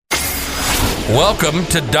Welcome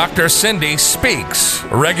to Dr. Cindy Speaks,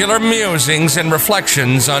 regular musings and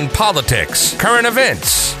reflections on politics, current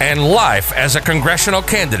events, and life as a congressional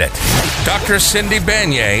candidate. Dr. Cindy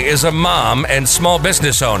Banyai is a mom and small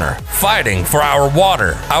business owner fighting for our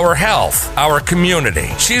water, our health, our community.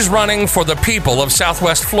 She's running for the people of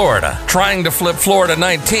Southwest Florida, trying to flip Florida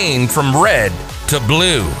 19 from red to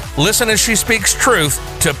blue. Listen as she speaks truth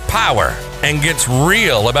to power and gets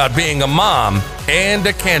real about being a mom and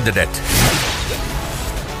a candidate.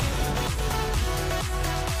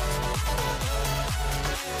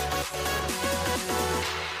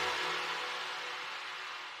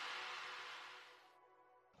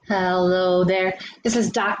 Hello there. This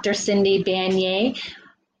is Dr. Cindy Banyai,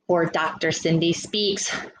 or Dr. Cindy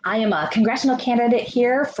Speaks. I am a congressional candidate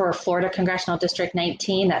here for Florida Congressional District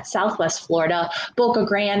 19. That's Southwest Florida, Boca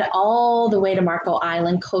Grande, all the way to Marco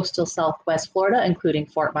Island, coastal Southwest Florida, including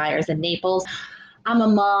Fort Myers and Naples. I'm a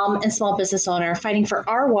mom and small business owner fighting for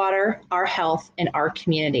our water, our health, and our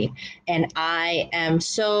community. And I am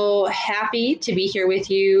so happy to be here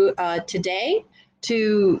with you today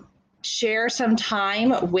to share some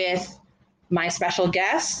time with my special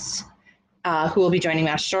guests who will be joining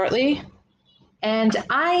us shortly. And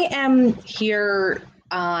I am here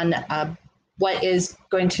on what is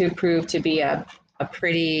going to prove to be a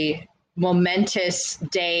pretty momentous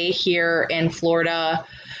day here in Florida.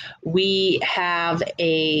 We have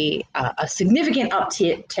a significant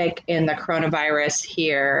uptick in the coronavirus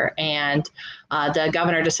here, and the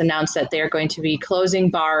governor just announced that they're going to be closing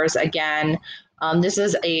bars again. This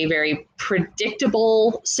is a very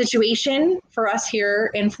predictable situation for us here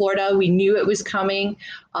in Florida. We knew it was coming,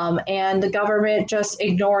 and the government just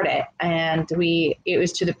ignored it. And it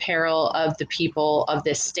was to the peril of the people of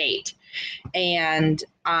this state. And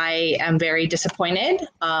I am very disappointed.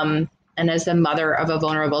 And as the mother of a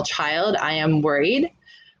vulnerable child, I am worried.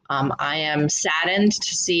 I am saddened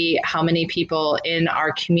to see how many people in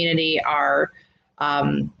our community are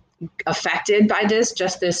affected by this.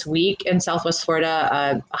 Just this week in Southwest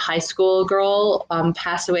Florida, a high school girl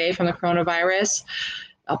passed away from the coronavirus,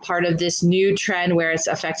 a part of this new trend where it's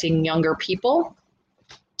affecting younger people.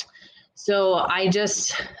 So I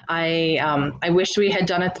wish we had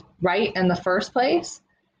done it right in the first place.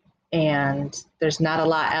 And there's not a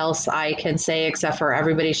lot else I can say except for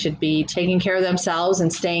everybody should be taking care of themselves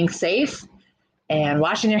and staying safe and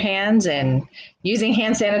washing their hands and using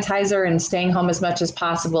hand sanitizer and staying home as much as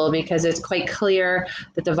possible, because it's quite clear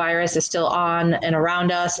that the virus is still on and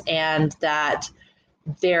around us, and that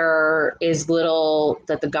there is little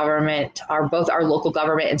that the government, both our local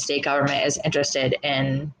government and state government, is interested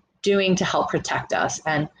in doing to help protect us.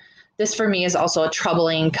 And this for me is also a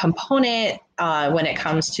troubling component when it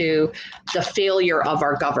comes to the failure of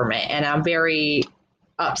our government. And I'm very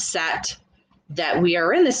upset that we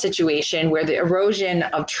are in this situation where the erosion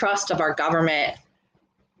of trust of our government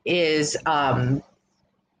is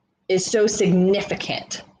so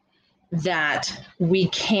significant that we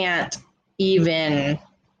can't even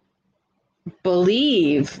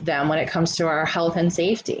believe them when it comes to our health and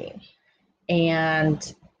safety.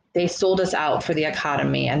 And they sold us out for the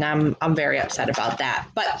economy, and I'm very upset about that.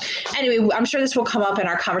 But anyway, I'm sure this will come up in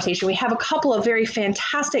our conversation. We have a couple of very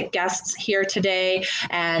fantastic guests here today,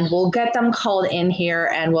 and we'll get them called in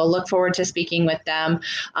here, and we'll look forward to speaking with them.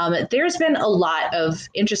 There's been a lot of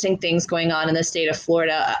interesting things going on in the state of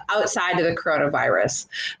Florida outside of the coronavirus,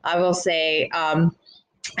 I will say.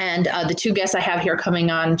 And the two guests I have here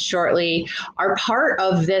coming on shortly are part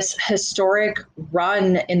of this historic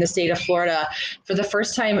run in the state of Florida. For the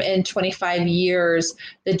first time in 25 years,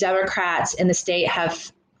 the Democrats in the state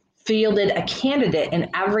have fielded a candidate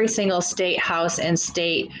in every single state house and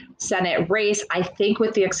state Senate race, I think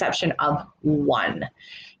with the exception of one.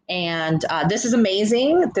 And this is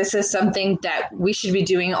amazing. This is something that we should be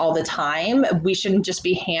doing all the time. We shouldn't just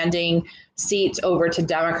be handing seats over to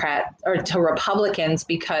Democrats or to Republicans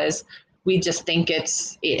because we just think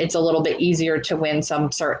it's a little bit easier to win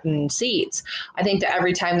some certain seats. I think that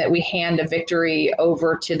every time that we hand a victory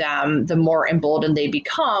over to them, the more emboldened they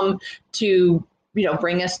become to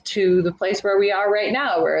bring us to the place where we are right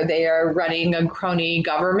now, where they are running a crony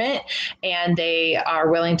government and they are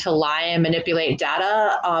willing to lie and manipulate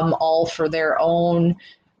data, all for their own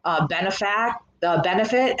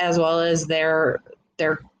benefit, as well as their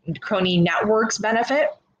crony networks benefit,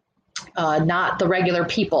 not the regular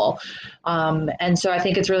people. And so I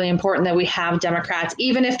think it's really important that we have Democrats,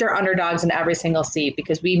 even if they're underdogs in every single seat,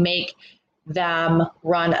 because we make them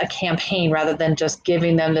run a campaign rather than just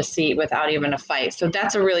giving them the seat without even a fight. So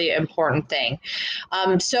that's a really important thing.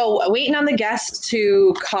 So waiting on the guests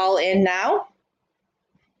to call in now.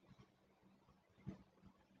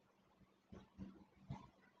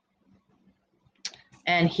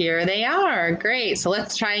 And here they are. Great. So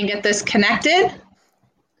let's try and get this connected.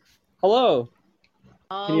 Hello.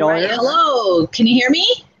 All right. Hello. Can you hear me?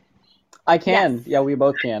 I can. Yes. Yeah, we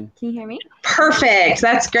both can. Can you hear me? Perfect.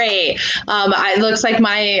 That's great. It looks like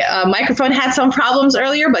my microphone had some problems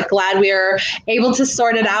earlier, but glad we are able to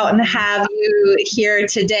sort it out and have you here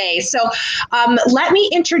today. So let me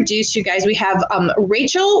introduce you guys. We have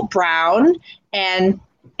Rachel Brown and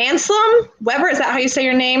Anselm Weber. Is that how you say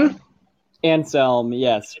your name? Anselm,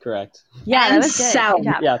 yes, correct. Yeah, that was good. Anselm.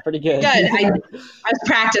 Good job. Yeah, pretty good. Good. I was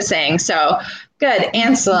practicing, so good.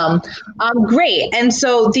 Anselm. Great. And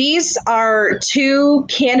so these are two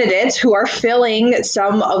candidates who are filling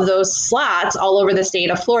some of those slots all over the state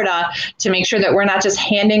of Florida to make sure that we're not just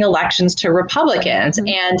handing elections to Republicans.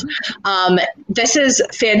 And this is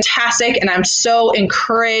fantastic. And I'm so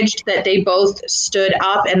encouraged that they both stood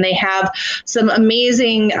up and they have some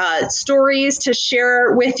amazing stories to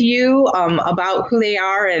share with you about who they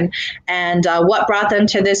are and what brought them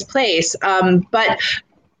to this place. But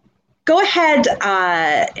go ahead.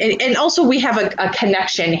 And also we have a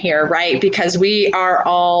connection here, right? Because we are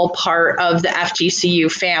all part of the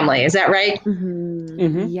FGCU family. Is that right?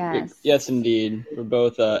 Mm-hmm. Yes. Yes, indeed. We're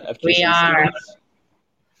both FGC We are. students.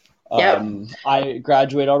 Yep. I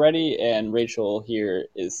graduate already, and Rachel here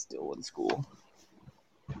is still in school.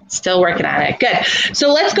 Still working on it. Good.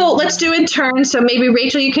 So let's do in turn. So maybe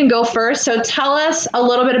Rachel, you can go first. So tell us a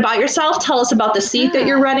little bit about yourself. Tell us about the seat that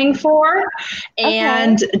you're running for,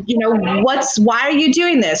 and why are you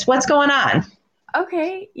doing this? What's going on?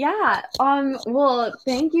 Okay, yeah. Well,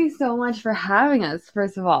 thank you so much for having us,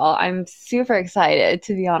 first of all. I'm super excited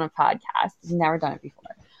to be on a podcast. I've never done it before.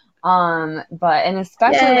 And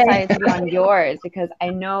especially excited to be on yours because I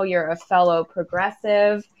know you're a fellow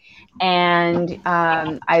progressive, and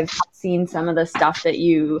I've seen some of the stuff that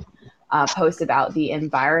you post about the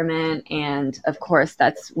environment, and of course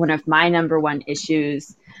that's one of my number one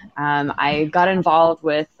issues. I got involved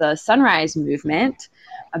with the Sunrise Movement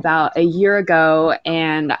about a year ago,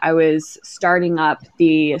 and I was starting up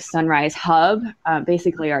the Sunrise Hub,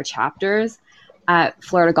 basically our chapters at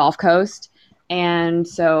Florida Gulf Coast. And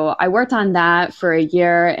so I worked on that for a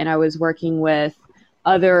year, and I was working with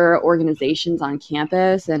other organizations on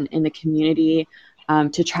campus and in the community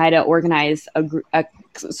to try to organize a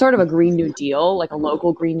sort of a Green New Deal, like a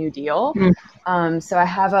local Green New Deal. So I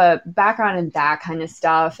have a background in that kind of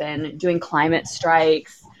stuff and doing climate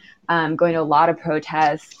strikes, going to a lot of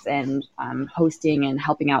protests and hosting and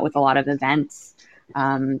helping out with a lot of events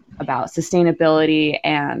about sustainability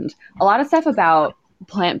and a lot of stuff about a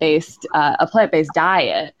plant-based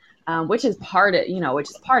diet, which is part of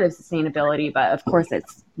sustainability. But of course,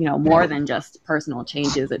 it's more than just personal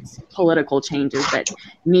changes; it's political changes that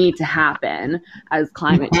need to happen as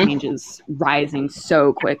climate change is rising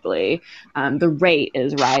so quickly. The rate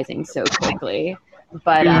is rising so quickly,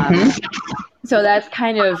 but. So that's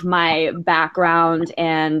kind of my background,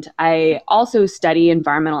 and I also study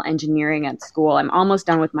environmental engineering at school. I'm almost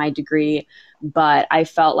done with my degree, but I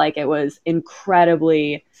felt like it was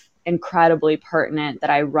incredibly pertinent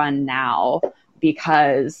that I run now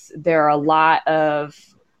because there are a lot of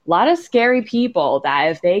scary people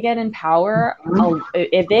that if they get in power,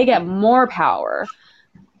 if they get more power,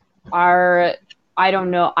 I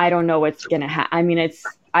don't know what's going to happen.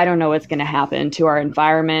 I don't know what's going to happen to our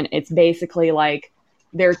environment. It's basically like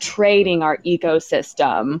they're trading our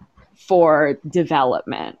ecosystem for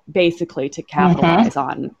development, basically to capitalize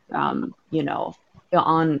on our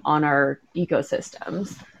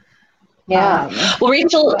ecosystems. Yeah. Well,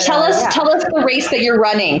 Rachel, tell us the race that you're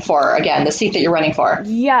running for again, the seat that you're running for.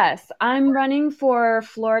 Yes, I'm running for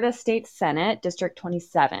Florida State Senate, District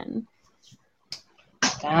 27.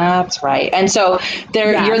 That's right. And so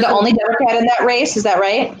you're the only Democrat in that race, is that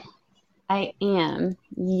right? I am,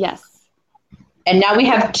 yes. And now we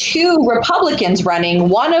have two Republicans running,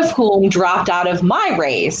 one of whom dropped out of my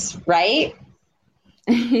race, right?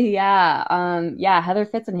 Yeah. Heather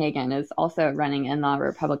Fitzenhagen is also running in the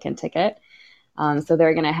Republican ticket. So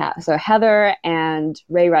they're going to have, Heather and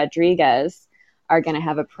Ray Rodriguez are going to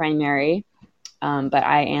have a primary, but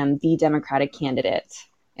I am the Democratic candidate.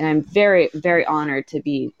 And I'm very, very honored to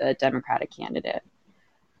be the Democratic candidate.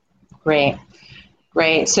 Great.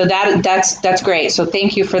 So that's great. So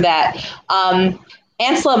thank you for that.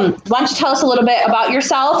 Anselm, why don't you tell us a little bit about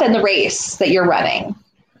yourself and the race that you're running?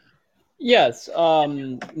 Yes.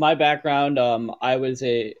 My background,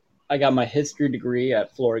 I got my history degree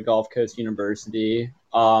at Florida Gulf Coast University.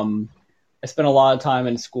 I spent a lot of time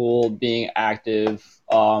in school being active,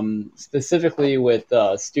 specifically with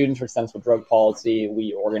Students for Sensible Drug Policy.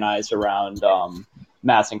 We organized around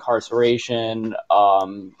mass incarceration,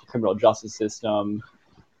 the criminal justice system,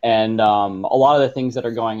 And a lot of the things that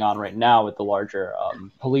are going on right now with the larger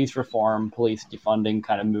police reform, police defunding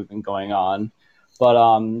kind of movement going on. But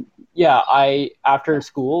after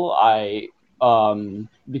school, I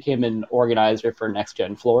became an organizer for Next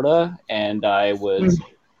Gen Florida, and I was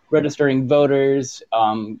registering voters,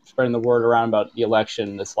 spreading the word around about the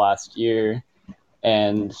election this last year.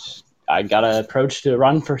 And I got an approach to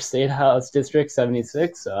run for State House District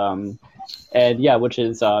 76. Which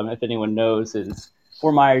is, if anyone knows, is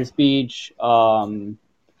Fort Myers Beach,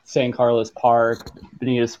 San Carlos Park,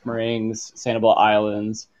 Bonita Springs, Sanibel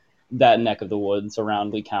Islands, that neck of the woods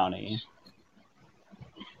around Lee County.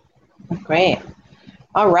 Great.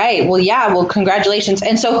 All right. Well, congratulations.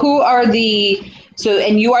 And so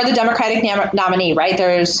and you are the Democratic nominee, right?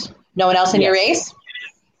 There's no one else in your race?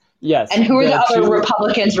 Yes. And who are the other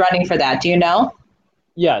Republicans running for that? Do you know?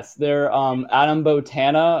 Yes, they're Adam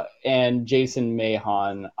Botana and Jason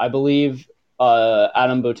Mahon. I believe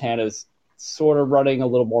Adam Botana is sort of running a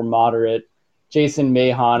little more moderate. Jason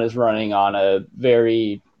Mahon is running on a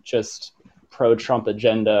very just pro-Trump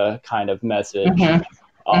agenda kind of message,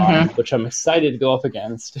 which I'm excited to go up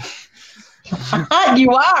against.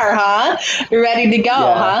 You are, huh? You're ready to go,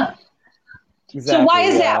 huh? Exactly, so why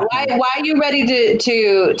is that? Why are you ready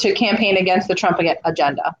to campaign against the Trump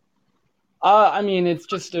agenda? It's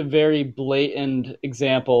just a very blatant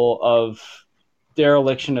example of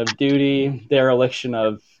dereliction of duty, dereliction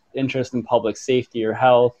of interest in public safety or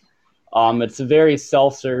health. It's a very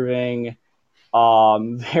self-serving,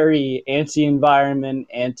 very anti-environment,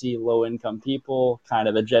 anti-low-income people kind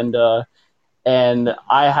of agenda. And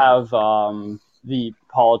I have the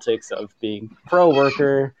politics of being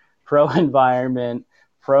pro-worker, pro-environment,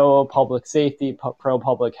 pro-public safety,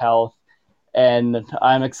 pro-public health. And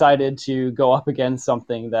I'm excited to go up against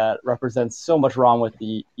something that represents so much wrong with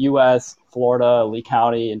the U.S., Florida, Lee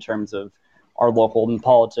County in terms of our local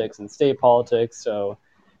politics and state politics. So,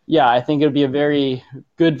 yeah, I think it would be a very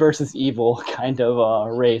good versus evil kind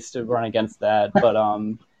of race to run against that. But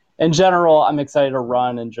in general, I'm excited to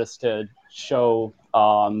run and just to show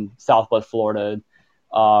Southwest Florida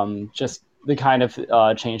just the kind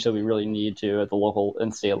of change that we really need to at the local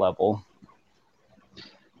and state level.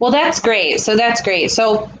 Well, that's great. So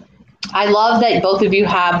I love that both of you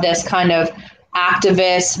have this kind of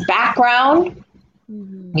activist background.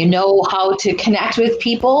 You know how to connect with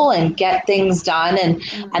people and get things done.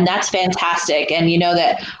 And that's fantastic. And you know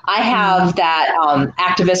that I have that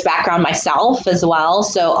activist background myself as well.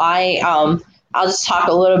 So I'll just talk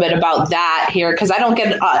a little bit about that here because I don't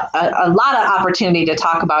get a lot of opportunity to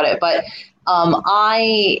talk about it. But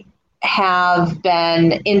I have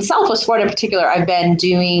been in Southwest Florida in particular. I've been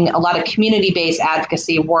doing a lot of community-based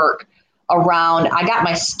advocacy work around. I got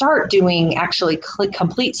my start doing actually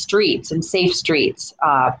complete streets and safe streets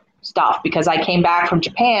stuff because I came back from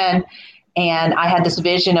Japan and I had this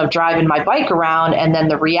vision of driving my bike around. And then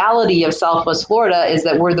the reality of Southwest Florida is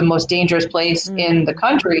that we're the most dangerous place in the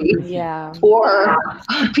country for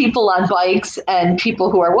people on bikes and people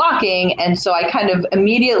who are walking. And so I kind of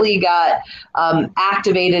immediately got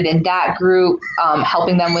activated in that group,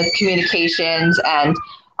 helping them with communications and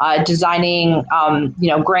designing,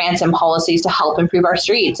 grants and policies to help improve our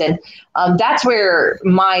streets. And that's where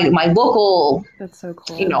my local, that's so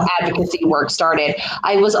cool. Advocacy work started.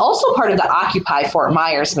 I was also part of the Occupy Fort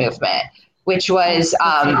Myers movement, which was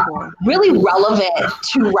really relevant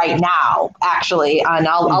to right now, actually. And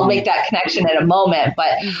I'll make that connection in a moment.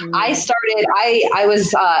 But I started, I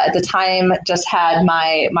was at the time just had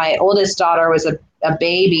my oldest daughter was a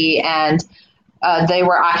baby, and they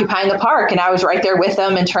were occupying the park, and I was right there with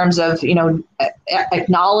them in terms of,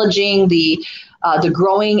 acknowledging the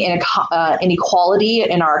growing inequality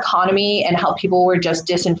in our economy and how people were just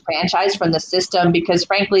disenfranchised from the system. Because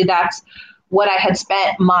frankly, that's what I had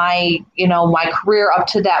spent my career up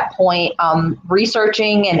to that point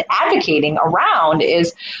researching and advocating around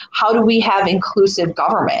is how do we have inclusive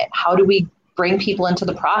government? How do we bring people into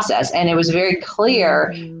the process? And it was very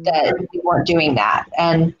clear that we weren't doing that.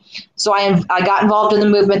 And so I got involved in the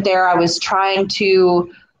movement there. I was trying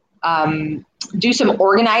to do some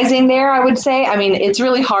organizing there, I would say. I mean, it's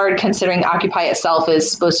really hard considering Occupy itself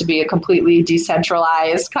is supposed to be a completely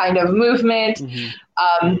decentralized kind of movement.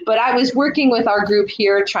 But I was working with our group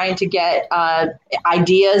here trying to get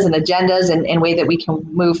ideas and agendas and way that we can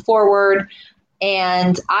move forward.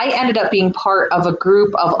 And I ended up being part of a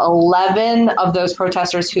group of 11 of those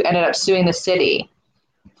protesters who ended up suing the city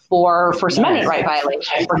for First Amendment right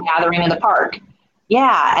violation for gathering in the park.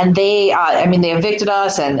 Yeah, and they evicted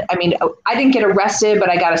us, and I didn't get arrested, but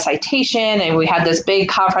I got a citation, and we had this big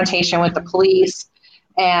confrontation with the police.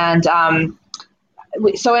 And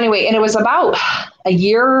so anyway, and it was about a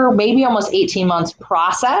year, maybe almost 18 months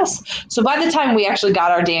process. So by the time we actually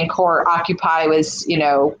got our day in court, Occupy was,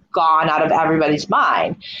 gone out of everybody's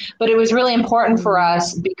mind. But it was really important for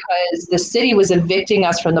us because the city was evicting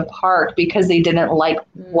us from the park because they didn't like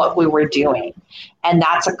what we were doing. And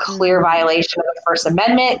that's a clear violation of the First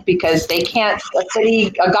Amendment because a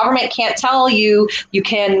government can't tell you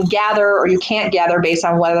can gather or you can't gather based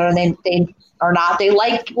on whether they or not they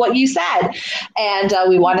like what you said. And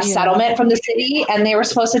we won a settlement from the city, and they were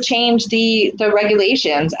supposed to change the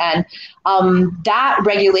regulations. And that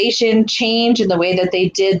regulation change in the way that they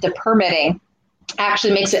did the permitting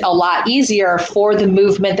actually makes it a lot easier for the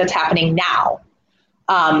movement that's happening now.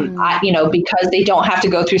 Because they don't have to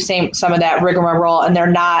go through some of that rigmarole, and they're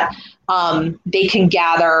not, they can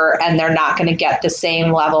gather, and they're not going to get the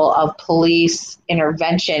same level of police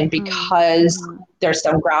intervention because there's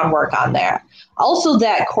some groundwork on there. Also,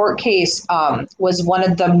 that court case was one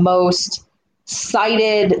of the most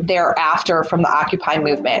cited thereafter from the Occupy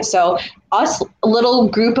movement. So us, a little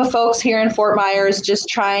group of folks here in Fort Myers, just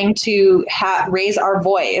trying to raise our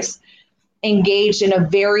voice, engaged in a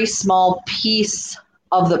very small piece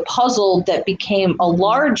of the puzzle that became a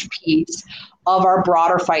large piece of our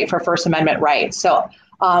broader fight for First Amendment rights. So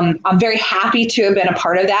I'm very happy to have been a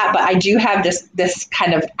part of that, but I do have this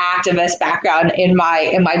kind of activist background in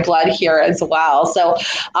my blood here as well. So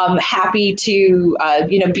I'm happy to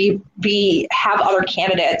have other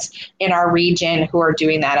candidates in our region who are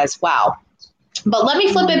doing that as well. But let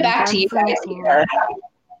me flip it back to you guys here.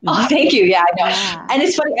 Oh, thank you. Yeah, I know. Yeah. And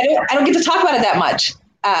it's funny, I don't get to talk about it that much.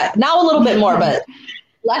 Now a little bit more, but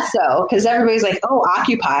less so, because everybody's like, oh,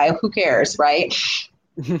 Occupy, who cares, right?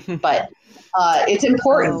 But it's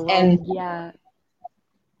important.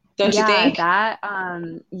 Don't you think?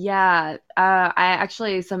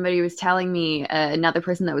 Somebody was telling me, another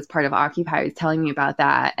person that was part of Occupy was telling me about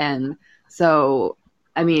that. And so,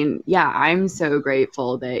 I'm so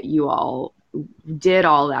grateful that you all did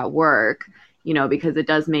all that work, because it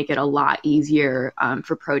does make it a lot easier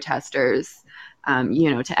for protesters,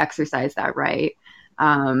 to exercise that right.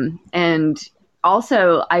 And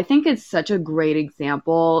also, I think it's such a great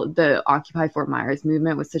example. The Occupy Fort Myers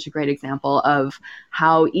movement was such a great example of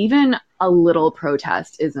how even a little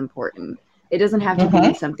protest is important. It doesn't have to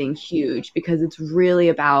be something huge, because it's really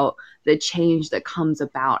about the change that comes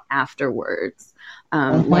about afterwards,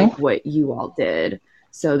 like what you all did.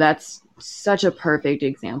 So that's such a perfect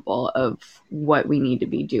example of what we need to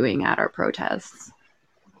be doing at our protests.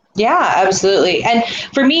 Yeah, absolutely. And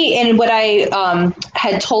for me, and what I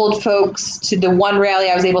had told folks to the one rally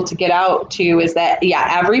I was able to get out to is that,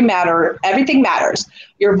 everything matters.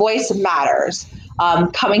 Your voice matters.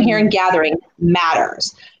 Coming here and gathering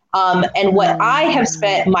matters. And what I have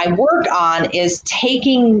spent my work on is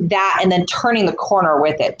taking that and then turning the corner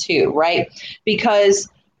with it too, right? Because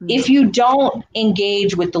if you don't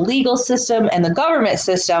engage with the legal system and the government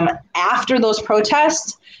system after those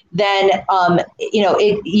protests, then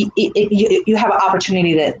you have an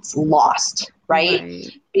opportunity that's lost,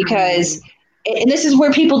 right? Because, and this is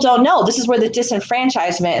where people don't know. This is where the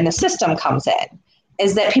disenfranchisement in the system comes in,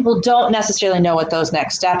 is that people don't necessarily know what those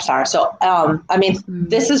next steps are. So,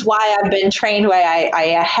 this is why I've been trained why I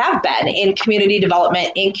have been in community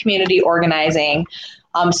development, in community organizing,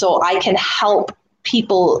 so I can help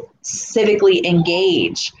people civically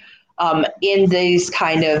engage in these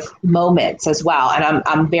kind of moments as well. And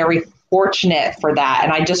I'm very fortunate for that.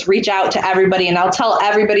 And I just reach out to everybody, and I'll tell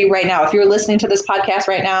everybody right now, if you're listening to this podcast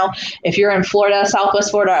right now, if you're in Florida, Southwest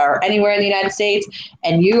Florida, or anywhere in the United States,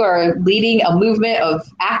 and you are leading a movement of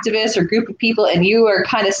activists or group of people, and you are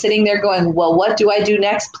kind of sitting there going, well, what do I do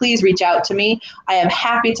next? Please reach out to me. I am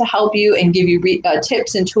happy to help you and give you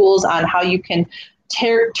tips and tools on how you can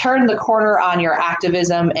turn the corner on your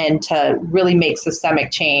activism and to really make systemic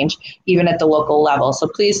change, even at the local level. So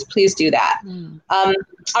please do that.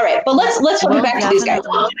 All right, but let's flip it back to these guys.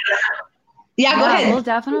 Yeah, go ahead. We'll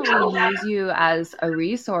definitely use you as a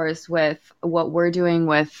resource with what we're doing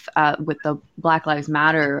with the Black Lives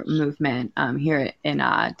Matter movement here in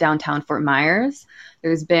downtown Fort Myers.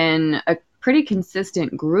 There's been a pretty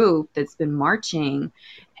consistent group that's been marching,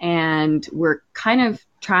 and we're kind of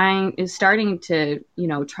starting to,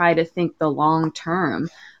 try to think the long term,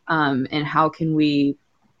 and how can we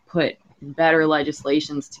put better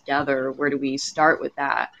legislations together? Where do we start with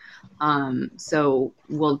that? So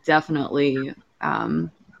we'll definitely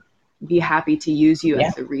be happy to use you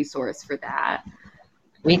as a resource for that.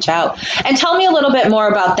 Reach out and tell me a little bit more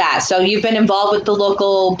about that. So you've been involved with the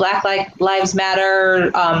local Black Lives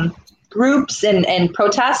Matter groups and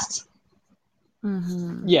protests?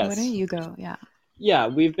 Yes. Where do you go? Yeah. Yeah,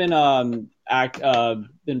 we've been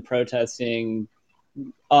been protesting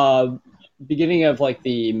beginning of like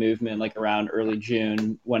the movement, like around early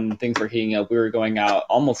June when things were heating up. We were going out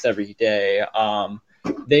almost every day.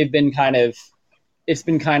 It's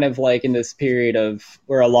been kind of like in this period of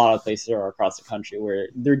where a lot of places are across the country where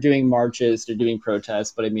they're doing marches, they're doing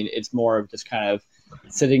protests, but I mean, it's more of just kind of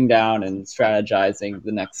sitting down and strategizing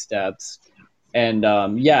the next steps. And I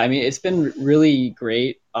mean, it's been really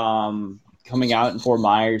great coming out in Fort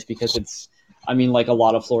Myers because it's, I mean, like a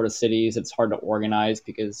lot of Florida cities, it's hard to organize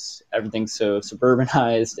because everything's so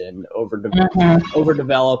suburbanized and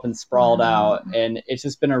overdeveloped and sprawled out. And it's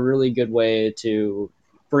just been a really good way to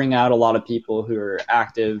bring out a lot of people who are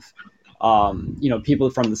active,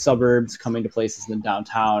 people from the suburbs coming to places in the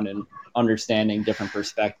downtown and understanding different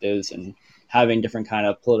perspectives and having different kind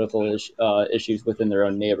of political issues within their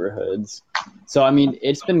own neighborhoods. So, I mean,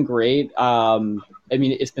 it's been great. I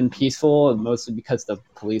mean, it's been peaceful, mostly because the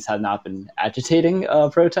police have not been agitating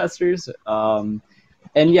protesters.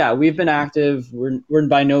 And yeah, we've been active. We're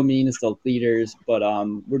by no means the leaders, but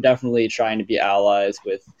we're definitely trying to be allies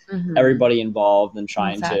with everybody involved and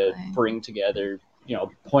trying to bring together,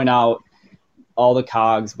 point out all the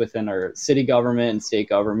cogs within our city government and state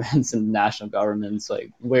governments and national governments, like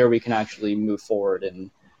where we can actually move forward in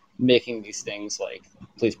making these things like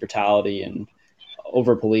police brutality and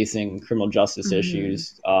over policing, criminal justice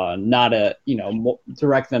issues,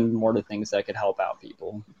 direct them more to things that could help out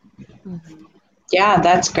people. Yeah,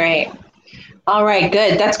 that's great. All right,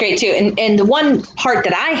 good. That's great too. And the one part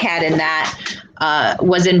that I had in that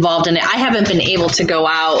was involved in it. I haven't been able to go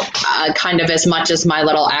out kind of as much as my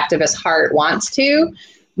little activist heart wants to,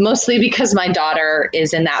 mostly because my daughter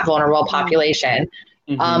is in that vulnerable population.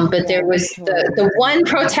 But there was the one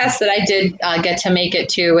protest that I did get to make it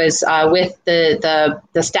to was with the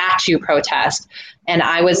statue protest. And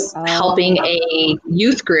I was helping a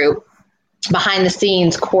youth group behind the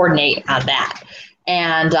scenes coordinate on that.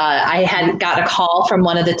 And I had got a call from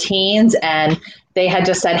one of the teens, and they had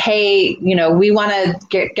just said, hey, we want to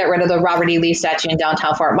get rid of the Robert E. Lee statue in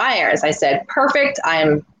downtown Fort Myers. I said, perfect,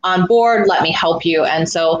 I'm on board, let me help you. And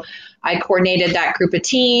so I coordinated that group of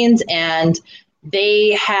teens, and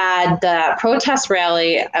they had the protest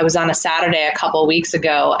rally. I was on a Saturday a couple of weeks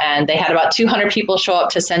ago, and they had about 200 people show up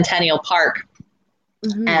to Centennial Park.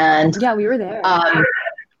 And yeah, we were there.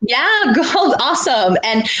 Yeah, awesome.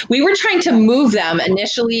 And we were trying to move them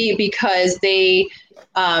initially because there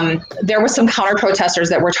were some counter protesters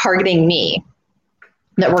that were targeting me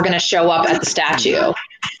that were going to show up at the statue.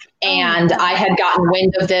 And I had gotten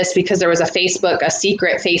wind of this because there was a secret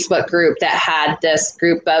Facebook group that had this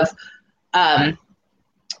group of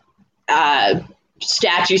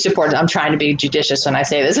statue supporters. I'm trying to be judicious when I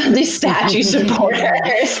say this. These statue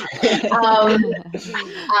supporters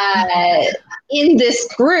in this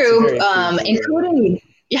group,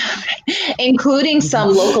 including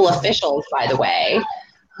some local officials, by the way,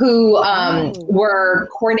 who were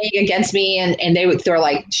coordinating against me, and they were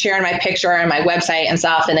like sharing my picture and my website and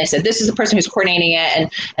stuff. And they said, this is the person who's coordinating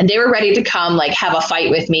it. And they were ready to come like have a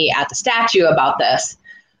fight with me at the statue about this.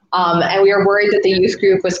 And we were worried that the youth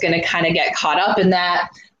group was going to kind of get caught up in that.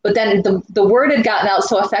 But then the word had gotten out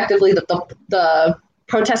so effectively that the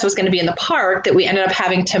protest was going to be in the park that we ended up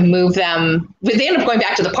having to move them. They ended up going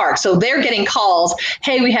back to the park. So they're getting calls,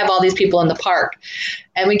 hey, we have all these people in the park.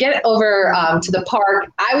 And we get over to the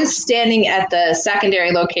park. I was standing at the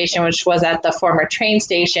secondary location, which was at the former train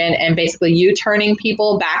station, and basically U-turning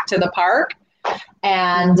people back to the park.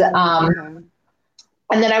 And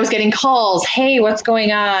then I was getting calls, hey, what's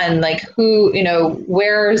going on? Like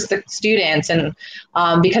where's the students? And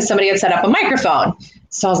because somebody had set up a microphone.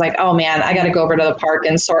 So I was like, oh man, I got to go over to the park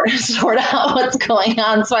and sort out what's going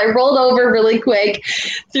on. So I rolled over really quick,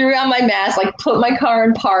 threw on my mask, like put my car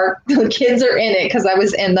in park. The kids are in it because I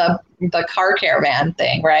was in the car caravan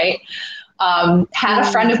thing, right? Had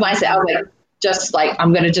a friend of mine say, I was like,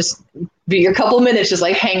 I'm going to just be a couple minutes, just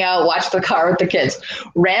like hang out, watch the car with the kids.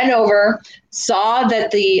 Ran over, saw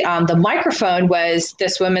that the microphone was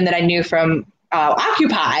this woman that I knew from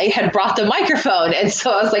Occupy had brought the microphone. And so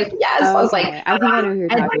I was like, yes. I was like, I think I know who you're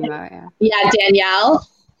talking about. Yeah, Danielle.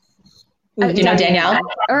 Do you know Danielle?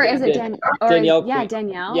 Or is it Danielle? Yeah,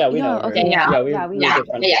 Danielle. Yeah, we know her. Danielle. Yeah, we know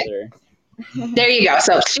her. There you go.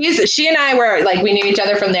 So she and I were like, we knew each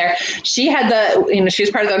other from there. She had she was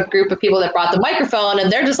part of the group of people that brought the microphone, and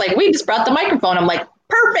they're just like, we just brought the microphone. I'm like,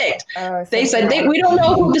 perfect. They said, we don't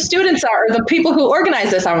know who the students are or the people who organize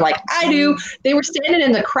this. I'm like, I do. They were standing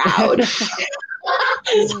in the crowd.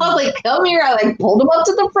 So I was like, come here. I like pulled him up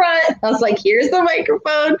to the front. I was like, here's the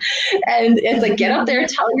microphone. And it's like, get up there,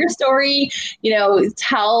 tell your story,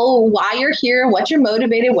 tell why you're here, what you're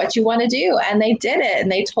motivated, what you want to do. And they did it.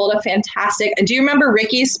 And they told a fantastic, do you remember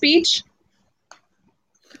Ricky's speech?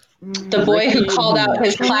 The boy who called out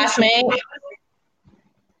his classmate?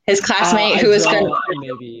 Who was going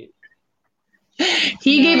to...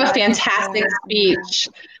 He gave a fantastic speech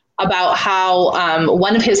about how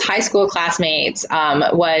one of his high school classmates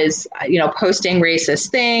was, posting racist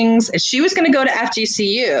things. She was going to go to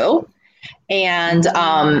FGCU, and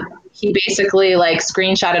he basically like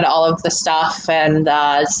screenshotted all of the stuff and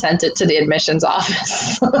sent it to the admissions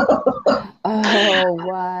office. Oh,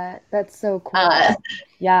 what? That's so cool.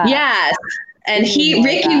 Yeah. Yes. And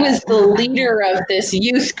Ricky was the leader of this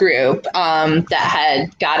youth group that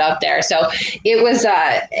had got up there. So it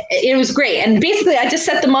was great. And basically I just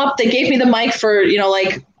set them up. They gave me the mic for,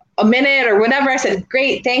 like a minute or whatever. I said,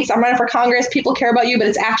 great, thanks. I'm running for Congress. People care about you, but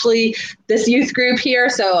it's actually this youth group here.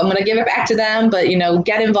 So I'm going to give it back to them, but,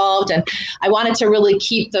 get involved. And I wanted to really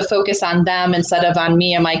keep the focus on them instead of on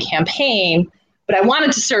me and my campaign. But I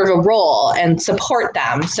wanted to serve a role and support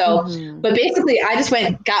them. So, But basically I just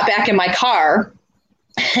got back in my car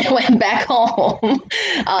and went back home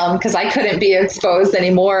because I couldn't be exposed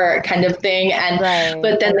anymore kind of thing. And,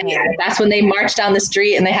 but then that's when they marched down the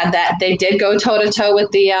street and they did go toe to toe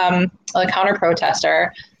with the counter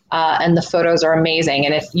protester. And the photos are amazing.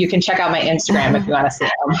 And if you can check out my Instagram if you want to see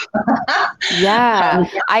them. Yeah.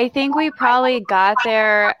 I think we probably got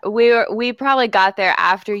there. We probably got there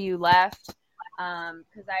after you left.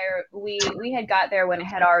 Because we had got there when it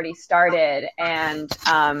had already started, and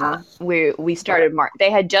we started they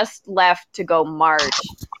had just left to go march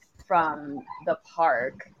from the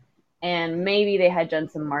park, and maybe they had done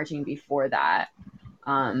some marching before that.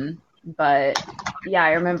 But yeah,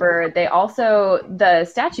 I remember the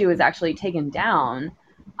statue was actually taken down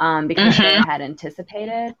because they had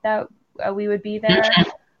anticipated that we would be there.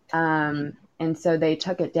 And so they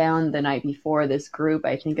took it down the night before. This group,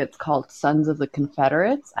 I think it's called Sons of the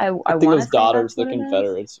Confederates. I think it was Daughters of the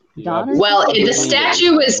Confederates. Well, the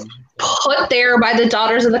statue was put there by the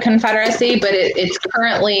Daughters of the Confederacy, but it's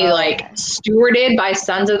currently stewarded by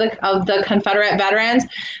Sons of the Confederate Veterans.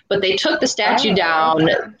 But they took the statue down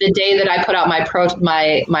the day that I put out my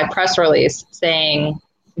press release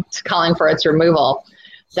calling for its removal.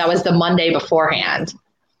 That was the Monday beforehand.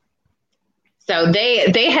 So they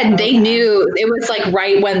knew it was like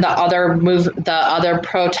right when the other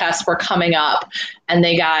protests were coming up, and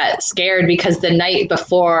they got scared because the night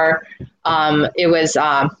before it was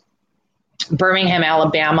Birmingham,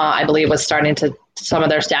 Alabama, I believe, was some of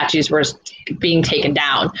their statues were being taken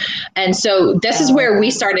down. And so this is where we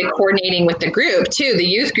started coordinating with the group too. The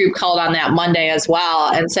youth group called on that Monday as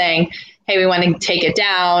well and saying, hey, we want to take it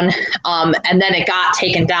down. And then it got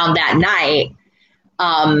taken down that night.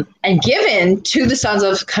 And given to the Sons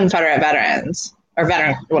of Confederate Veterans or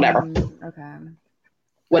whatever.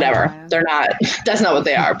 Whatever. Okay. They're not, that's not what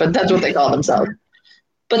they are, but that's what they call themselves.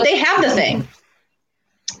 But they have the thing.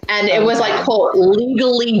 And it was quote,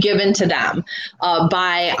 legally given to them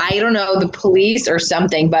by, I don't know, the police or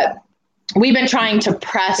something, but we've been trying to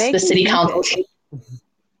press the city council.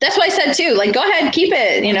 That's what I said too. Go ahead, keep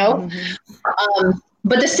it,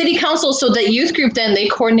 But the city council, so the youth group, then they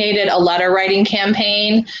coordinated a letter writing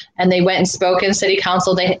campaign, and they went and spoke in city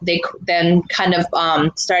council. They then kind of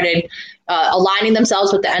started aligning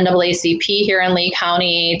themselves with the NAACP here in Lee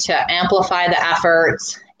County to amplify the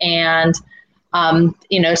efforts. And,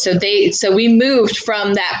 so we moved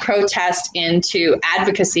from that protest into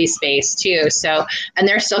advocacy space too. So, and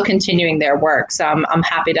they're still continuing their work. So I'm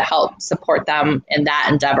happy to help support them in that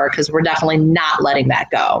endeavor, because we're definitely not letting that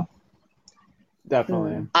go.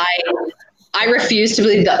 Definitely. I refuse to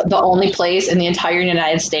be the only place in the entire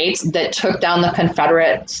United States that took down the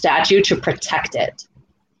Confederate statue to protect it.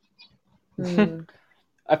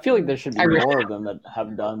 I feel like there should be more of them that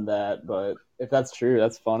have done that, but if that's true,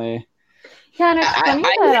 that's funny. Yeah, and it's funny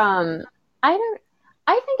that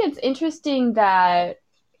I think it's interesting that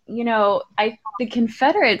the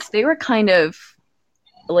Confederates, they were kind of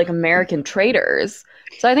like American traitors.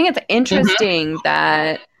 So I think it's interesting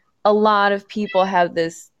that a lot of people have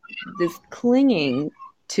this clinging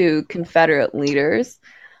to Confederate leaders,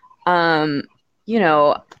 after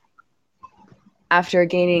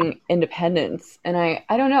gaining independence. And I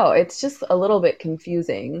don't know, it's just a little bit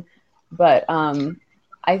confusing, but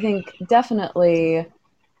I think definitely,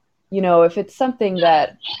 if it's something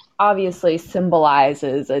that obviously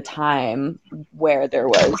symbolizes a time where there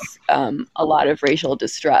was a lot of racial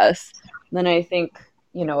distress, then I think,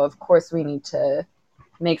 of course we need to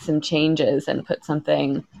make some changes and put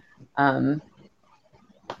something better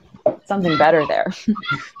there.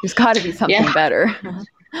 There's got to be something better.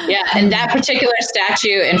 Yeah, and that particular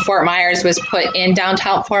statue in Fort Myers was put in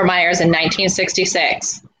downtown Fort Myers in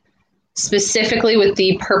 1966, specifically with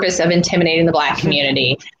the purpose of intimidating the Black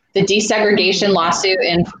community. The desegregation lawsuit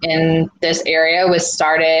in this area was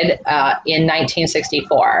started in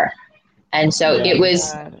 1964. And so it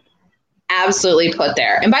was absolutely put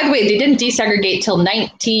there. And by the way, they didn't desegregate till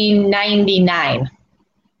 1999.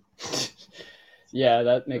 Yeah,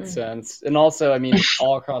 that makes sense. And also, I mean,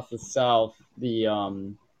 all across the South, the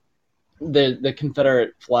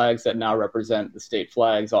Confederate flags that now represent the state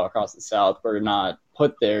flags all across the South were not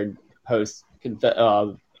put there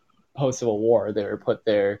post-Civil War. They were put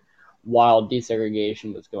there while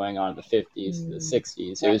desegregation was going on in the 50s, the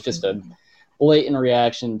 60s. It was just a blatant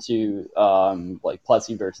reaction to like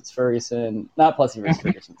Plessy versus Ferguson. Not Plessy versus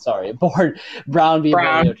Ferguson, sorry. Brown v. Board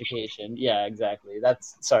of Education. Yeah, exactly.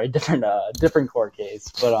 That's, sorry, different court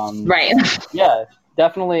case. But right. Yeah,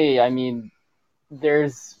 definitely. I mean,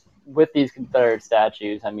 with these Confederate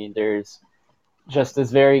statues, I mean, there's just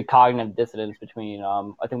this very cognitive dissonance between,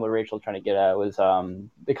 I think what Rachel was trying to get at was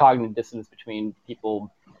the cognitive dissonance between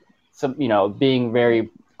people, being very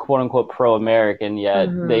quote unquote pro-American, yet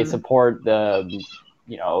they support the,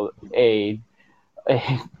 a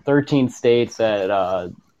 13 states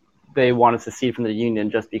that they want to secede from the Union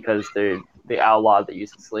just because they outlawed the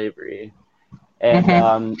use of slavery.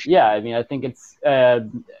 And yeah, I mean, I think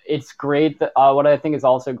it's great that what I think is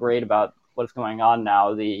also great about what's going on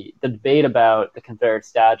now, the debate about the Confederate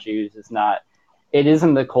statues it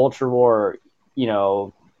isn't the culture war,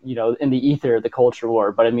 in the ether of the culture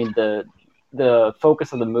war, but I mean the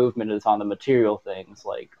focus of the movement is on the material things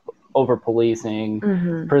like over policing,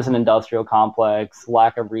 prison industrial complex,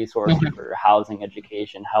 lack of resources for housing,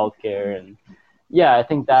 education, healthcare, and yeah, I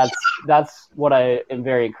think that's what I am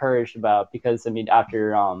very encouraged about, because I mean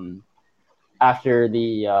after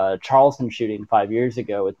the Charleston shooting 5 years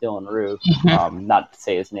ago with Dylan Roof, not to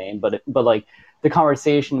say his name, but like the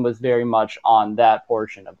conversation was very much on that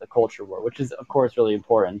portion of the culture war, which is of course really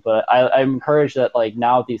important. But I'm encouraged that like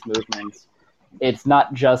now with these movements, it's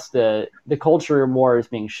not just the culture war is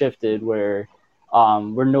being shifted where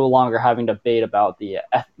we're no longer having to debate about the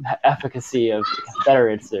efficacy of the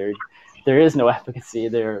Confederates. There is no efficacy.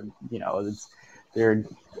 They're an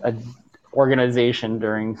organization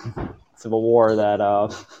during Civil War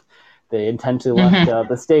that they intentionally left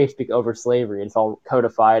the states over slavery. It's all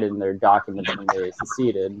codified in their documents when they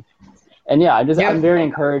seceded. And yeah, I'm very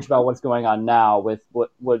encouraged about what's going on now with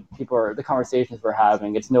what the conversations we're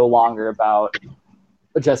having. It's no longer about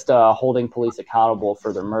just holding police accountable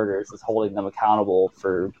for their murders. It's holding them accountable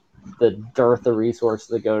for the dearth of resources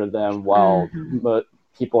that go to them while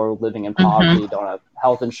people are living in poverty, don't have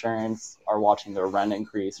health insurance, are watching their rent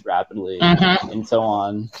increase rapidly, and so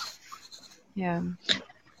on. Yeah,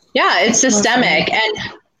 it's systemic, and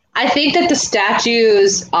I think that the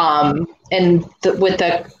statues with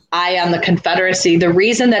the eye on the Confederacy, the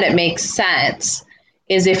reason that it makes sense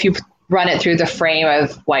is if you run it through the frame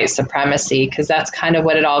of white supremacy, because that's kind of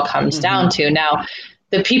what it all comes down to. Now,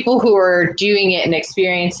 the people who are doing it and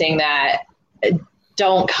experiencing that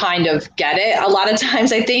don't kind of get it a lot of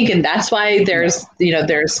times, I think, and that's why there's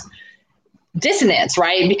dissonance,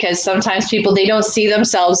 right? Because sometimes people, they don't see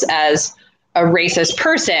themselves as a racist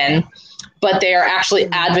person, but they are actually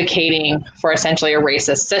advocating for essentially a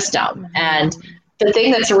racist system. And the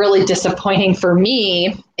thing that's really disappointing for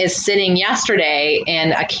me is sitting yesterday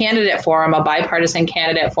in a candidate forum, a bipartisan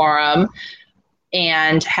candidate forum,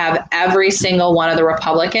 and have every single one of the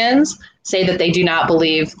Republicans say that they do not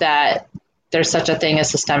believe that there's such a thing as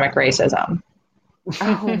systemic racism.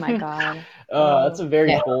 Oh my God. That's a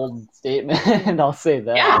very bold statement, and I'll say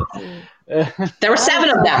that. Yeah. There were 7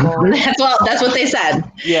 of them. That's what they said.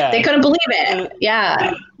 Yeah. They couldn't believe it.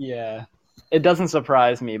 Yeah. Yeah. It doesn't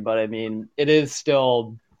surprise me, but I mean, it is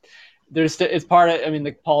still, it's part of, I mean,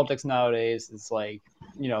 the politics nowadays is like,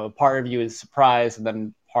 part of you is surprised, and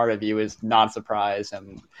then part of you is not surprised.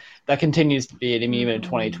 And that continues to be, I mean, even in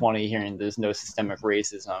 2020, hearing there's no systemic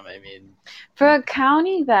racism. I mean, for a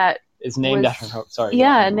county that is named after,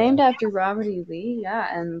 named after Robert E. Lee.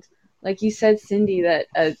 Yeah. And like you said, Cindy, that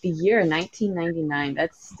the year 1999,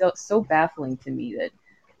 that's still so baffling to me that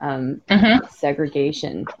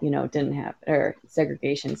segregation, didn't happen, or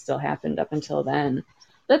segregation still happened up until then.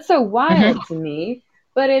 That's so wild to me.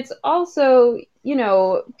 But it's also,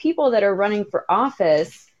 people that are running for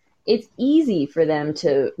office, it's easy for them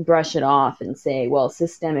to brush it off and say, well,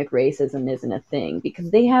 systemic racism isn't a thing because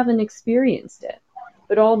they haven't experienced it.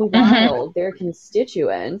 But all the while, their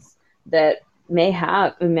constituents that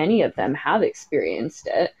many of them have experienced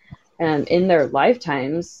it, and in their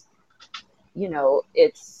lifetimes,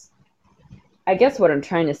 I guess what I'm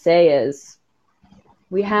trying to say is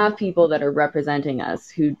we have people that are representing us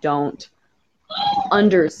who don't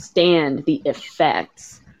understand the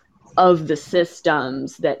effects of the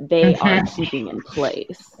systems that they are keeping in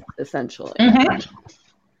place, essentially.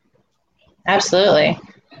 Absolutely.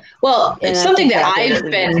 Well, it's something that I've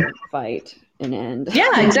been fight and end.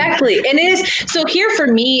 Yeah, exactly. And it is so here for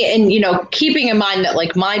me, and keeping in mind that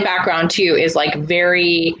like my background too is like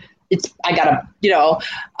I got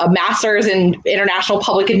a master's in international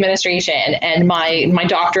public administration, and my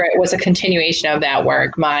doctorate was a continuation of that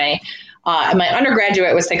work. My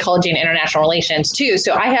undergraduate was psychology and international relations too.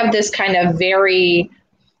 So I have this kind of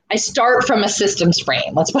I start from a systems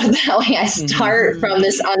frame. Let's put it that way. I start from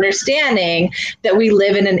this understanding that we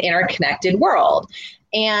live in an interconnected world.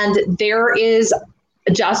 And there is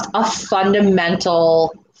just a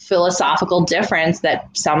fundamental philosophical difference that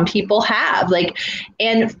some people have.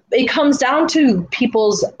 And it comes down to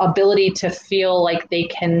people's ability to feel like they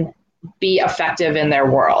can be effective in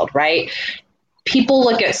their world, right? People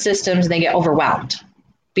look at systems and they get overwhelmed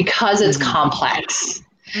because it's complex,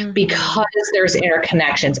 because there's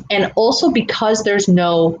interconnections, and also because there's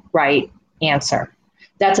no right answer.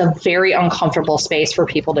 That's a very uncomfortable space for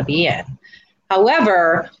people to be in.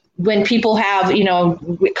 However, when people have,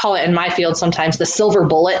 we call it in my field sometimes the silver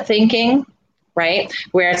bullet thinking, right?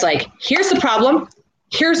 Where it's like, here's the problem,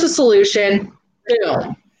 here's the solution,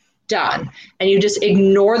 boom, done. And you just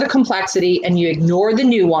ignore the complexity and you ignore the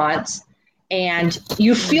nuance, and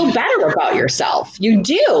you feel better about yourself. You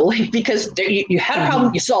do, because you had a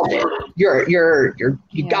problem, you solved it.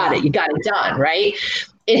 You got it done, right?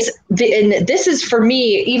 And this is for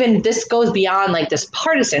me, even this goes beyond like this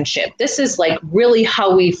partisanship. This is like really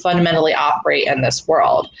how we fundamentally operate in this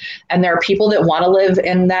world. And there are people that want to live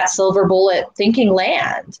in that silver bullet thinking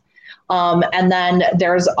land. And then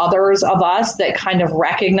there's others of us that kind of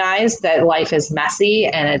recognize that life is messy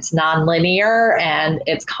and it's nonlinear and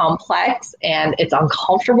it's complex and it's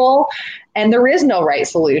uncomfortable and there is no right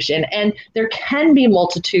solution. And there can be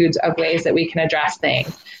multitudes of ways that we can address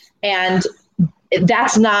things. And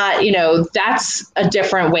that's not, that's a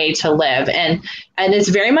different way to live. And it's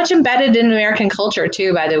very much embedded in American culture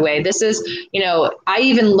too, by the way. This is,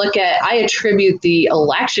 I attribute the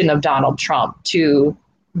election of Donald Trump to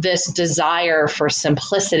this desire for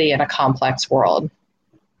simplicity in a complex world.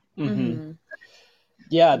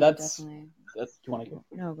 Yeah, that's do you want to go?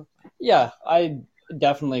 No, go. Yeah, I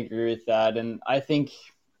definitely agree with that. And I think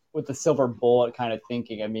with the silver bullet kind of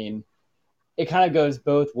thinking, I mean, it kind of goes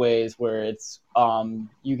both ways where it's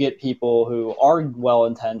you get people who are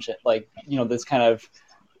well-intentioned, like, this kind of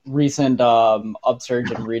recent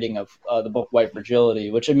upsurge in reading of the book White Fragility,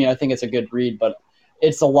 which, I mean, I think it's a good read, but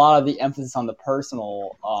it's a lot of the emphasis on the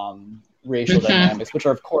personal racial dynamics, which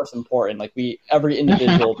are of course important. Like every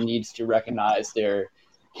individual needs to recognize they're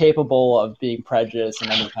capable of being prejudiced in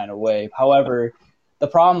any kind of way. However, the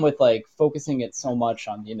problem with like focusing it so much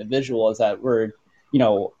on the individual is that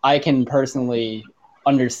I can personally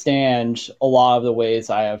understand a lot of the ways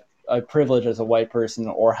I have a privilege as a white person,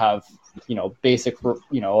 or have, basic,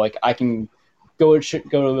 like I can go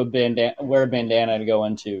to a bandana, wear a bandana to go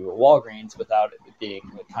into Walgreens without it being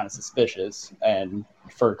like, kind of suspicious, and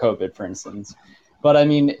for COVID, for instance. But I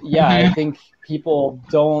mean, I think people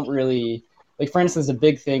don't really, like, for instance, a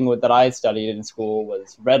big thing that I studied in school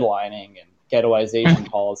was redlining and ghettoization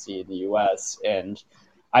policy in the US. And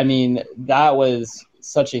I mean, that was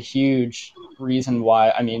such a huge reason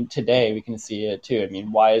why, I mean, today we can see it too. I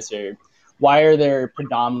mean, why are there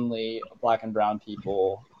predominantly Black and brown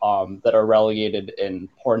people that are relegated in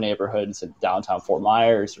poor neighborhoods in downtown Fort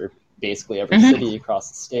Myers, or basically every city across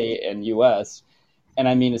the state and US? And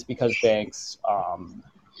I mean, it's because banks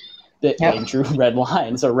they drew red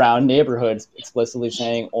lines around neighborhoods, explicitly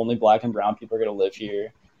saying only Black and brown people are going to live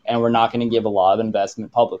here, and we're not going to give a lot of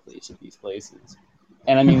investment publicly to these places.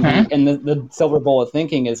 And I mean, and the silver bullet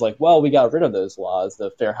thinking is like, well, we got rid of those laws. The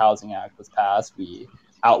Fair Housing Act was passed. We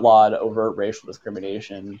outlawed overt racial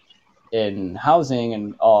discrimination in housing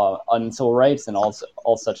and on civil rights and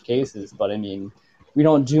all such cases. But I mean, we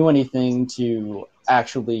don't do anything to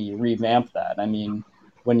actually revamp that. I mean,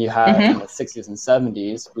 when you have in the 60s and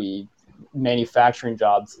 70s, manufacturing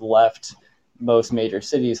jobs left most major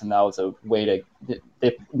cities, and that was a way to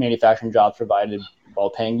the manufacturing jobs provided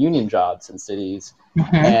well-paying union jobs in cities.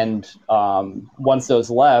 And once those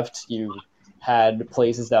left, you had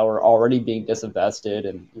places that were already being disinvested,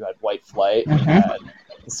 and you had white flight, you had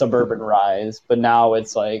suburban rise. But now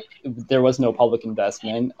it's like there was no public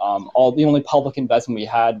investment. The only public investment we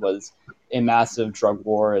had was a massive drug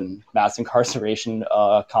war and mass incarceration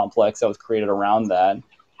complex that was created around that.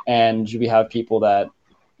 And we have people that,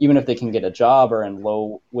 even if they can get a job, are in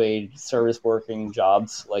low-wage service working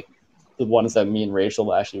jobs, like the ones that me and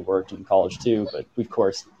Rachel actually worked in college too. But we, of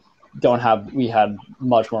course, we had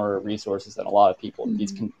much more resources than a lot of people in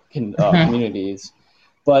these communities.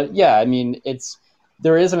 But yeah, I mean,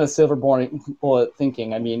 there isn't a silver bullet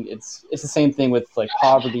thinking. I mean, it's the same thing with like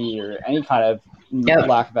poverty or any kind of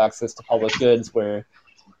lack of access to public goods, where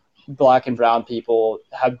Black and brown people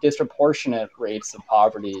have disproportionate rates of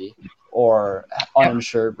poverty or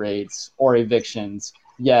uninsured rates or evictions,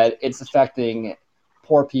 yet it's affecting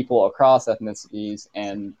poor people across ethnicities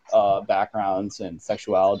and backgrounds and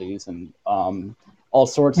sexualities and all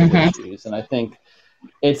sorts of issues. And I think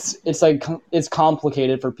it's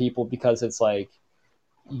complicated for people because it's like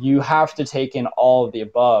you have to take in all of the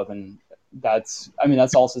above, and that's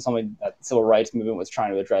also something that the civil rights movement was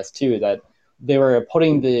trying to address too, that they were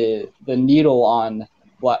putting the needle on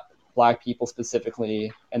Black people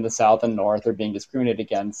specifically in the South and North are being discriminated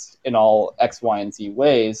against in all X, Y, and Z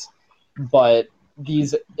ways, but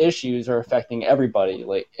these issues are affecting everybody,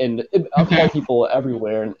 like poor people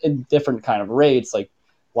everywhere in different kind of rates. Like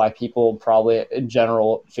Black people probably in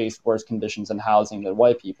general face worse conditions in housing than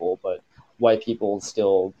white people, but white people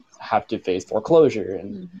still have to face foreclosure.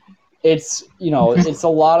 And it's a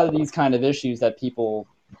lot of these kind of issues that people,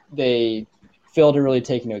 they fail to really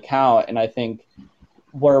take into account. And I think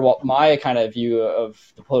what my kind of view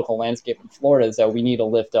of the political landscape in Florida is that we need to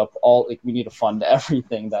lift up we need to fund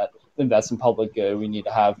everything that invests in public good. We need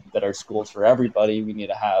to have better schools for everybody. We need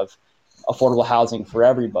to have affordable housing for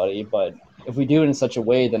everybody. But if we do it in such a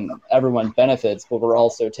way, then everyone benefits, but we're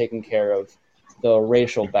also taking care of the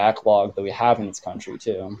racial backlog that we have in this country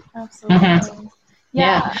too. Absolutely.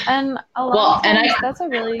 Yeah. And a lot of times, that's a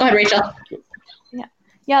really... Go ahead, Rachel.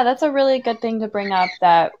 Yeah, that's a really good thing to bring up,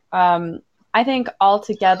 that I think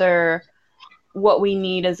altogether what we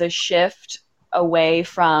need is a shift away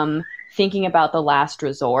from thinking about the last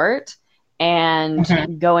resort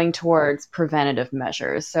and going towards preventative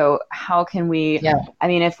measures. So how can we, I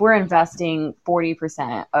mean, if we're investing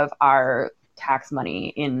 40% of our tax money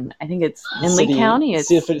in, I think it's in Lee County, it's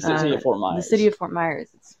the city of Fort Myers. The city of Fort Myers,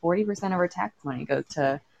 it's 40% of our tax money goes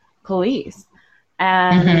to police.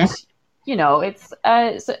 And, it's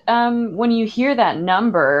when you hear that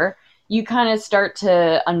number, you kind of start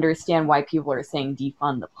to understand why people are saying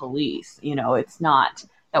defund the police. It's not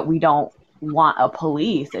that we don't want a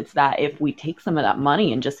police. It's that if we take some of that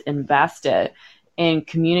money and just invest it in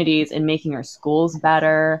communities and making our schools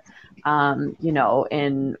better,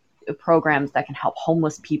 in programs that can help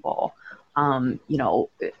homeless people,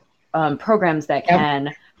 programs that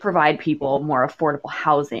can provide people more affordable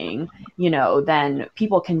housing, then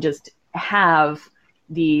people can just have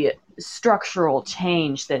the structural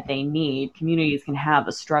change that they need. Communities can have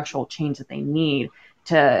the structural change that they need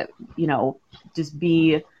to, just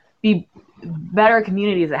be better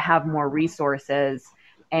communities that have more resources.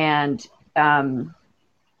 And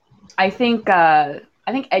I think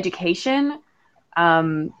education,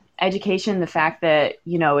 the fact that,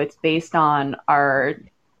 it's based on our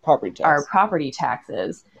property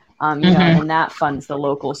taxes, and that funds the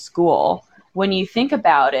local school. When you think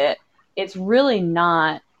about it, it's really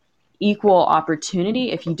not equal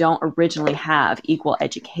opportunity if you don't originally have equal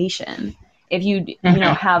education. If you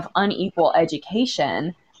have unequal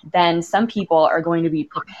education, then some people are going to be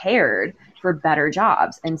prepared for better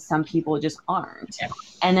jobs and some people just aren't.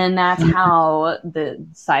 And then that's how the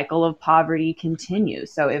cycle of poverty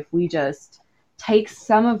continues. So if we just take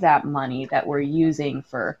some of that money that we're using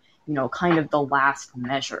for, kind of the last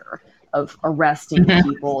measure of arresting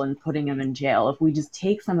people and putting them in jail, if we just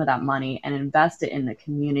take some of that money and invest it in the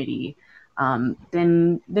community,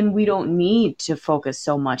 then we don't need to focus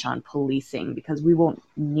so much on policing, because we won't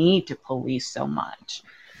need to police so much.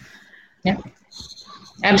 Yeah,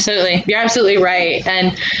 absolutely. You're absolutely right.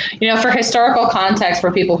 And, for historical context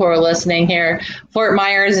for people who are listening here, Fort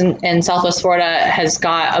Myers in Southwest Florida has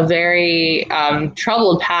got a very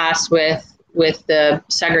troubled past with the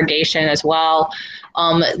segregation as well.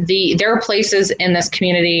 There are places in this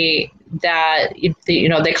community that,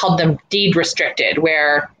 they called them deed restricted,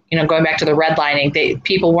 where, going back to the redlining,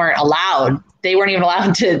 people weren't allowed. They weren't even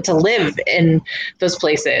allowed to live in those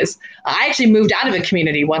places. I actually moved out of a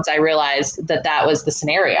community once I realized that was the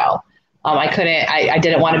scenario. I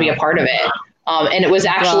didn't want to be a part of it. And it was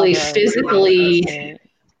actually physically,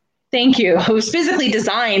 thank you. It was physically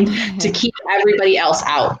designed to keep everybody else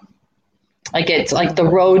out. Like it's like the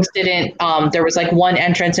roads didn't, there was like one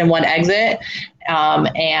entrance and one exit,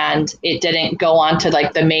 and it didn't go onto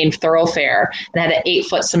like the main thoroughfare. It had an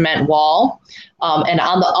 8-foot cement wall. And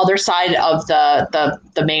on the other side of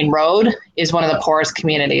the main road is one of the poorest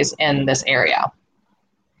communities in this area.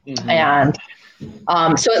 Mm-hmm. And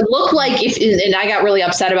so it looked like and I got really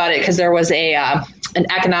upset about it because there was an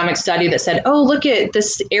economic study that said, oh, look at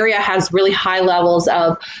this area has really high levels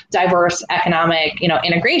of diverse economic,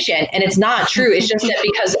 integration. And it's not true. It's just that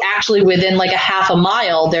because actually within like a half a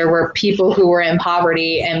mile, there were people who were in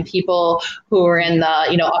poverty and people who were in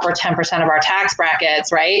the, upper 10% of our tax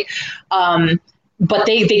brackets, right? But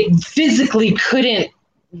they physically couldn't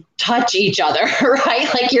touch each other, right?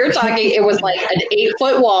 Like you're talking, it was like an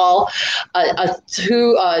 8-foot wall, a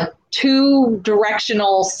two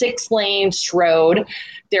directional 6-lane road.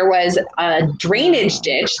 There was a drainage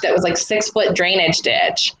ditch that was like 6-foot drainage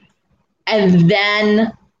ditch, and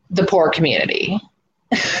then the poor community.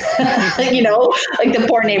 Like the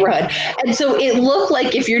poor neighborhood. And so it looked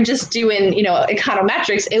like if you're just doing,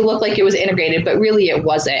 econometrics, it looked like it was integrated, but really it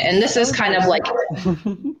wasn't. And this is kind of like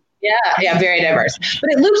Yeah, very diverse.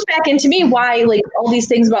 But it loops back into me why like all these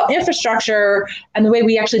things about infrastructure and the way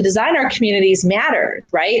we actually design our communities matter,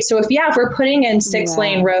 right? So if we're putting in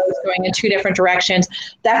 6-lane roads going in 2 different directions,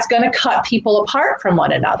 that's going to cut people apart from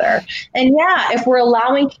one another. And if we're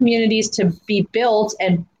allowing communities to be built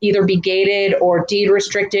and either be gated or deed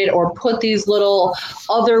restricted or put these little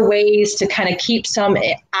other ways to kind of keep some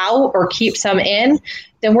out or keep some in,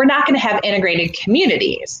 then we're not going to have integrated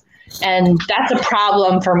communities. And that's a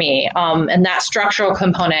problem for me. And that structural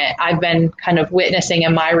component I've been kind of witnessing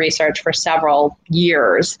in my research for several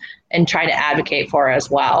years and trying to advocate for as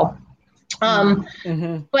well.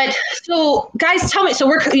 But so guys, tell me, so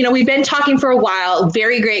we've been talking for a while,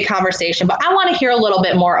 very great conversation, but I want to hear a little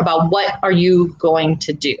bit more about what are you going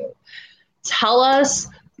to do? Tell us,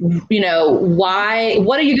 why,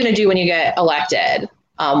 what are you going to do when you get elected?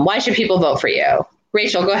 Why should people vote for you?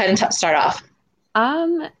 Rachel, go ahead and start off.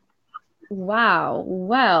 Wow.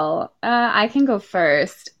 Well, I can go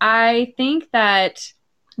first. I think that,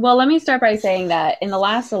 let me start by saying that in the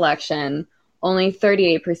last election, only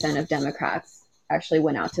 38% of Democrats actually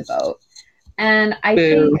went out to vote. And I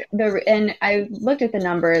think and I looked at the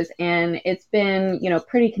numbers and it's been,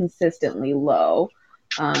 pretty consistently low.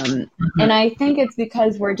 And I think it's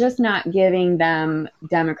because we're just not giving them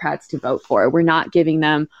Democrats to vote for. We're not giving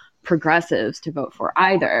them progressives to vote for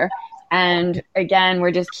either. And again,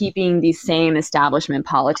 we're just keeping these same establishment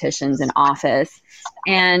politicians in office.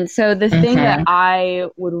 And so the thing that I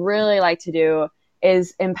would really like to do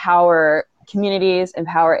is empower communities,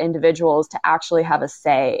 empower individuals to actually have a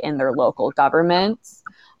say in their local governments.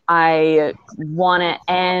 I want to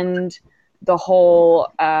end the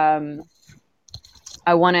whole, I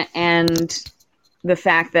want to end the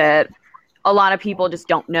fact that a lot of people just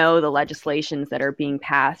don't know the legislations that are being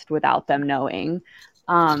passed without them knowing.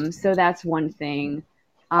 So that's one thing.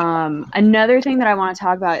 Another thing that I want to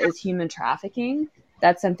talk about is human trafficking.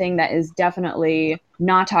 That's something that is definitely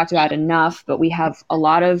not talked about enough, but we have a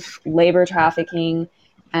lot of labor trafficking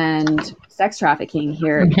and sex trafficking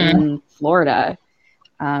here in Florida.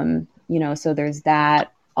 So there's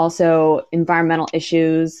that. Also, environmental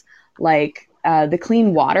issues like the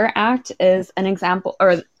Clean Water Act is an example,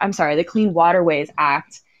 the Clean Waterways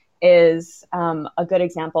Act is a good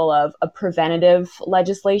example of a preventative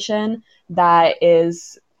legislation that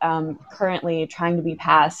is currently trying to be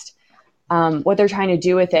passed. What they're trying to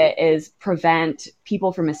do with it is prevent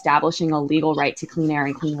people from establishing a legal right to clean air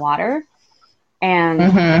and clean water.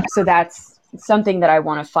 And so that's something that I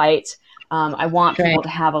want to fight. I want people to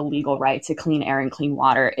have a legal right to clean air and clean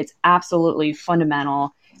water. It's absolutely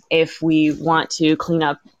fundamental if we want to clean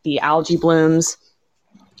up the algae blooms.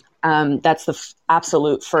 That's the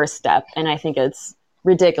absolute first step. And I think it's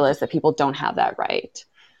ridiculous that people don't have that right.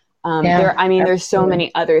 There's so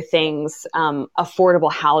many other things,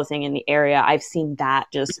 affordable housing in the area. I've seen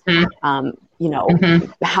that just,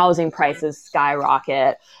 housing prices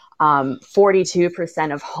skyrocket.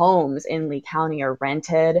 42% of homes in Lee County are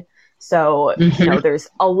rented. So, there's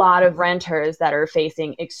a lot of renters that are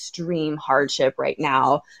facing extreme hardship right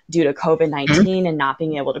now due to COVID-19 and not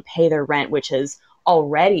being able to pay their rent, which is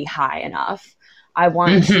already high enough. I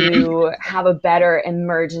want to have a better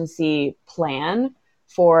emergency plan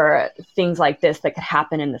for things like this that could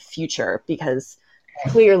happen in the future, because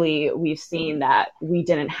clearly we've seen that we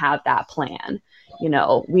didn't have that plan. We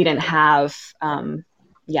didn't have,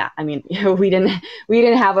 we didn't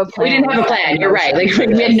have a plan. We didn't have a plan. You're right. Like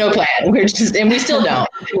we had no plan. And we still don't.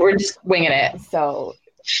 We're just winging it. So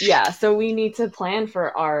we need to plan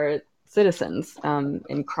for our citizens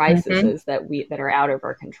in crises that are out of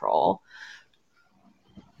our control.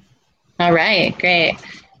 All right, great.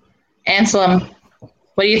 Anselm,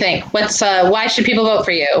 what do you think? Why should people vote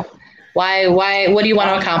for you? Why? What do you want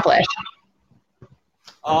to accomplish?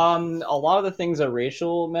 A lot of the things that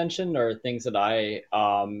Rachel mentioned are things that I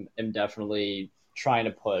am definitely trying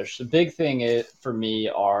to push. The big thing for me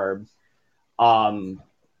are,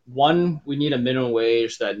 one, we need a minimum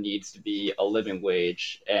wage that needs to be a living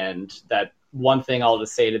wage. And that one thing I'll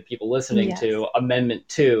just say to people listening to Amendment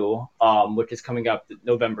 2, which is coming up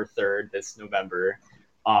November 3rd, this November,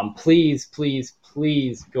 please, please,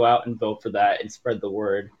 please go out and vote for that and spread the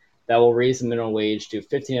word. That will raise the minimum wage to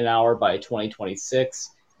 $15 an hour by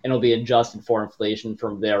 2026, and it'll be adjusted for inflation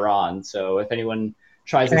from there on. So if anyone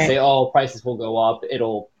tries to say, oh, prices will go up,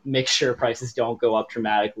 it'll make sure prices don't go up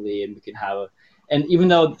dramatically, and we can have and even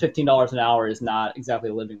though $15 an hour is not exactly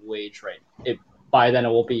a living wage, right? By then it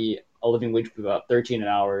will be a living wage of about $13 an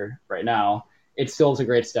hour right now. It still is a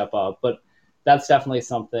great step up, but that's definitely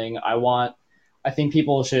something I think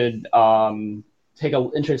people should take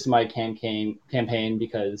an interest in my campaign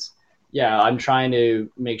because, I'm trying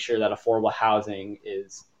to make sure that affordable housing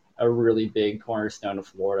is a really big cornerstone of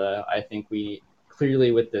Florida. I think we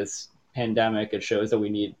clearly, with this pandemic, it shows that we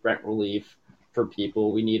need rent relief for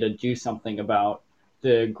people. We need to do something about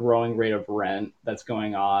the growing rate of rent that's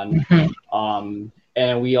going on.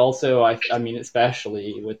 And we also, I mean,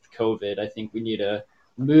 especially with COVID, I think we need to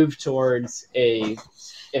move towards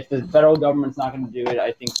if the federal government's not going to do it,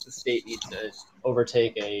 I think the state needs to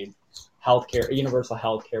overtake a universal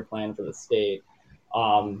healthcare plan for the state.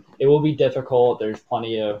 It will be difficult. There's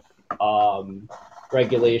plenty of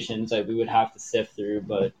regulations that we would have to sift through,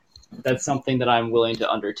 but that's something that I'm willing to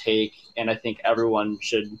undertake. And I think everyone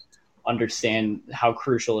should understand how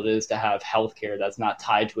crucial it is to have healthcare that's not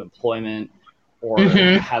tied to employment or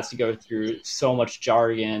has to go through so much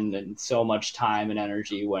jargon and so much time and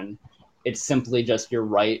energy when it's simply just your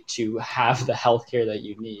right to have the healthcare that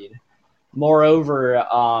you need. Moreover,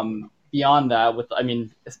 beyond that,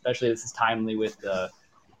 especially this is timely with the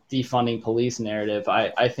defunding police narrative,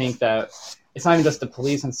 I think that it's not even just the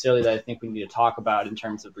police necessarily that I think we need to talk about in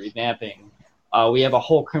terms of revamping. We have a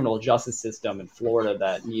whole criminal justice system in Florida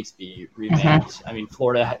that needs to be revamped. I mean,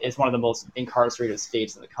 Florida is one of the most incarcerated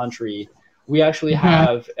states in the country. We actually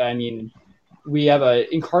have, we have an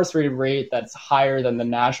incarcerated rate that's higher than the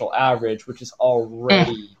national average, which is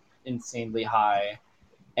already insanely high.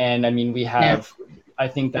 And we have, I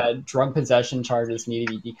think that drug possession charges need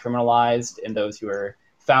to be decriminalized, and those who are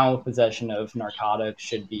found with possession of narcotics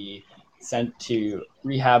should be sent to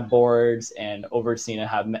rehab boards and overseen and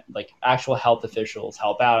have actual health officials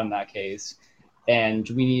help out in that case. And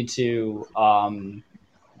we need to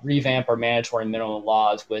revamp our mandatory minimum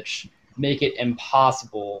laws, which make it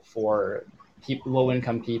impossible for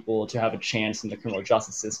low-income people to have a chance in the criminal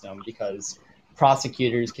justice system, because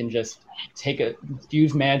prosecutors can just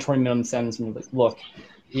use mandatory minimum sentence and look,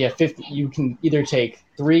 you can either take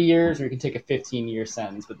 3 years or you can take a 15-year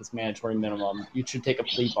sentence with this mandatory minimum. You should take a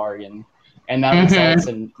plea bargain. And that results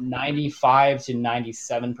in 95 to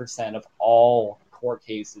 97% of all court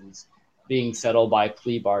cases being settled by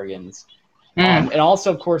plea bargains. And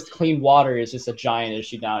also, of course, clean water is just a giant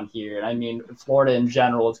issue down here. And Florida in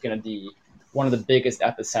general is going to be one of the biggest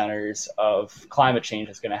epicenters of climate change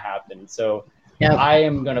that's going to happen. So I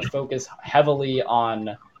am going to focus heavily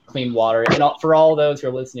on clean water. And for all those who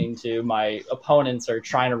are listening to, my opponents are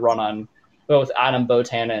trying to run on, both Adam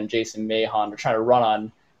Botana and Jason Mahon are trying to run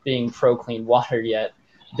on being pro clean water, yet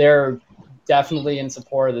they're definitely in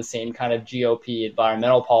support of the same kind of GOP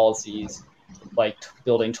environmental policies, like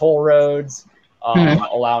building toll roads,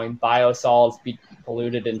 allowing biosolids to be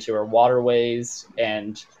polluted into our waterways.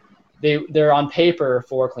 And they're on paper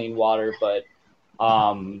for clean water, but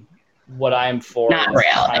what I'm for not is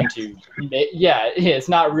trying to it's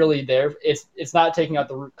not really there. It's not taking out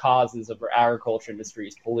the root causes of our agriculture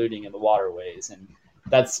industries polluting in the waterways, and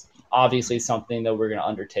that's obviously something that we're going to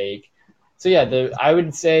undertake. So I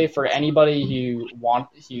would say for anybody who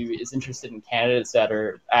is interested in candidates that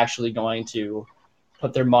are actually going to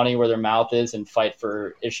put their money where their mouth is and fight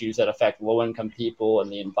for issues that affect low-income people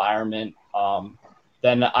and the environment,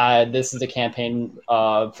 then this is a campaign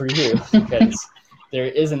for you, because there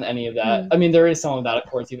isn't any of that. There is some of that, of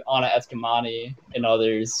course, Anna Eskamani and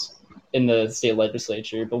others in the state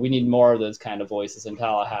legislature, but we need more of those kind of voices in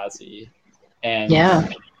Tallahassee. And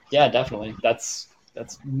definitely, that's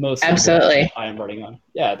most absolutely I am running on.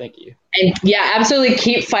 Yeah, thank you. And yeah, absolutely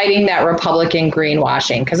keep fighting that Republican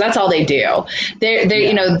greenwashing, because that's all they do.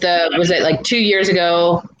 You know, was it like 2 years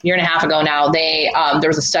ago, year and a half ago now, there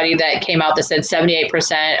was a study that came out that said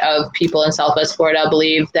 78% of people in Southwest Florida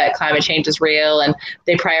believe that climate change is real, and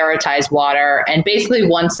they prioritize water. And basically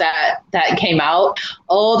once that came out,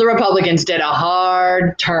 the Republicans did a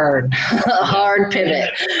hard turn, a hard pivot,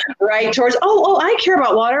 right, towards, I care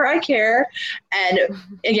about water, I care. And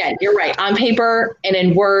again, you're right, on paper and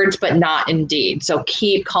in words, but not in deed. So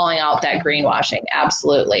keep calling out that greenwashing.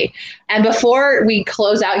 Absolutely. And before we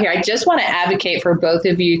close out here, I just want to advocate for both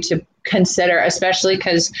of you to consider, especially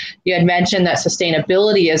because you had mentioned that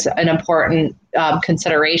sustainability is an important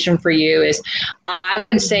consideration for you, is I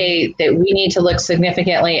would say that we need to look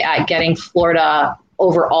significantly at getting Florida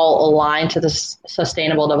overall aligned to the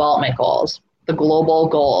Sustainable Development Goals, the global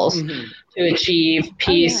goals. To achieve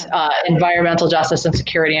peace, environmental justice, and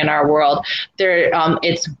security in our world. They're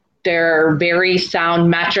very sound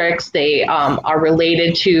metrics. They are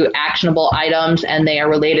related to actionable items, and they are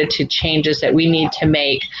related to changes that we need to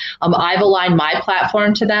make. I've aligned my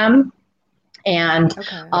platform to them. And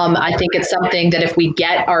I think it's something that if we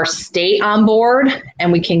get our state on board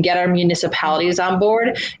and we can get our municipalities on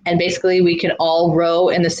board, and basically we can all row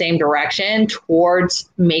in the same direction towards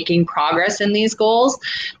making progress in these goals,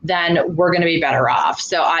 then we're going to be better off.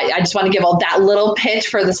 So I just want to give all that little pitch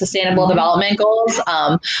for the Sustainable Development Goals.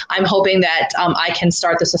 I'm hoping that I can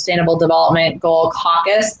start the Sustainable Development Goal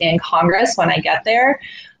Caucus in Congress when I get there,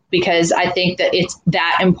 because I think that it's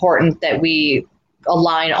that important that we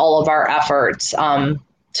align all of our efforts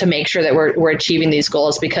to make sure that we're achieving these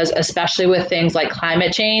goals, because especially with things like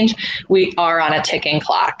climate change, we are on a ticking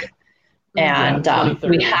clock. And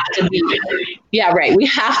we have to be, we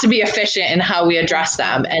have to be efficient in how we address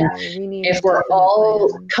them. And if we're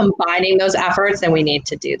all combining those efforts, then we need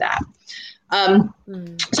to do that.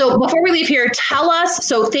 So before we leave here, tell us,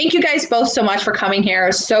 so thank you guys both so much for coming here.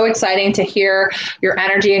 It's so exciting to hear your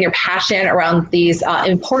energy and your passion around these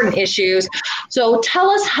important issues. So tell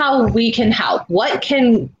us how we can help. What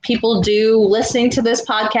can people do listening to this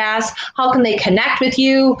podcast? How can they connect with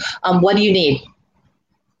you? What do you need?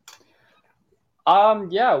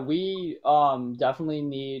 We definitely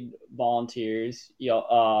need volunteers.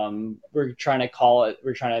 We're trying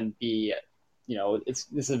to be, this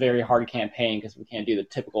is a very hard campaign because we can't do the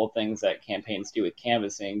typical things that campaigns do with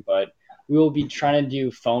canvassing, but we will be trying to do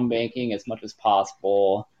phone banking as much as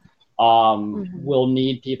possible. We'll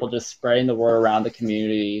need people just spreading the word around the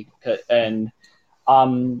community, and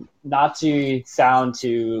not to sound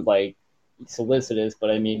too solicitous, but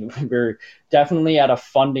I mean, we're definitely at a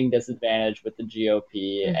funding disadvantage with the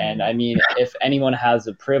GOP. And I mean, if anyone has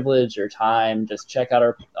the privilege or time, just check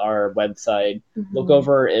out our website, look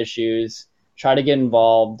over our issues, try to get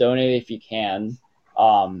involved, donate if you can.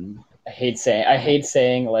 I hate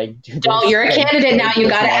saying you're a candidate now, you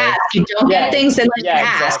got to ask. You don't get things unless you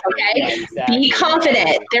ask, okay? Yeah, exactly. Be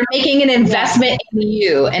confident. They're making an investment in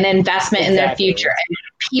you, an investment in their future. And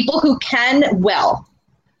people who can will.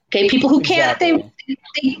 Okay, people who can't, they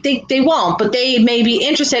won't, but they may be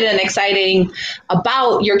interested and exciting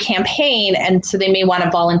about your campaign, and so they may want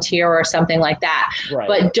to volunteer or something like that. Right.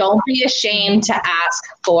 But don't be ashamed to ask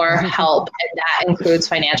for help, and that includes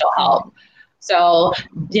financial help. So,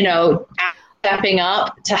 stepping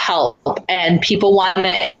up to help, and people want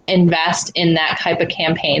to invest in that type of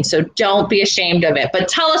campaign. So don't be ashamed of it. But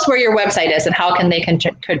tell us where your website is and how can they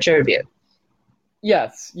contribute.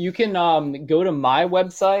 Yes, you can go to my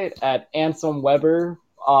website at Anselm Weber,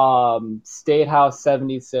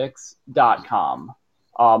 statehouse76.com.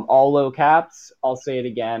 All low caps. I'll say it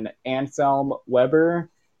again, Anselm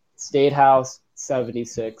Weber,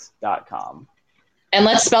 statehouse76.com. And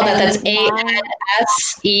let's spell that. That's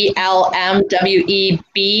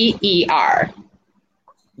ANSELMWEBER.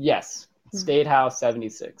 Yes,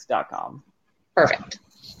 statehouse76.com. Perfect.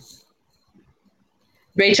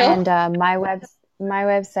 Rachel? And my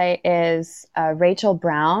website is Rachel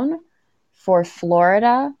Brown for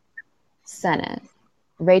Florida Senate.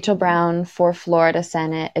 Rachel Brown for Florida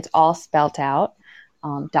Senate. It's all spelt out,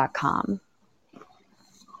 .com.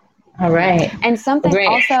 All right. And something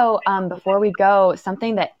also, before we go,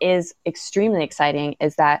 something that is extremely exciting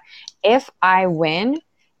is that if I win,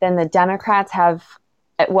 then the Democrats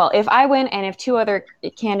if I win and if two other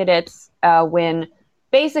candidates win,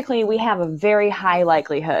 basically, we have a very high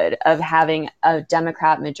likelihood of having a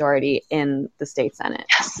Democrat majority in the state Senate,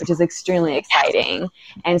 which is extremely exciting.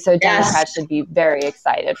 And so Democrats should be very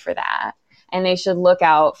excited for that. And they should look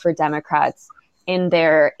out for Democrats in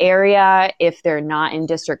their area. If they're not in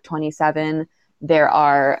District 27, there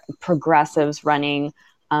are progressives running,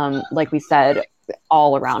 like we said,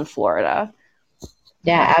 all around Florida.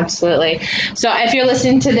 Yeah, absolutely. So if you're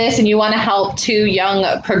listening to this and you want to help two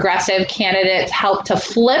young progressive candidates help to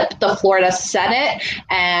flip the Florida Senate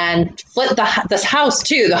and flip this House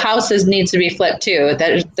too, the House needs to be flipped too.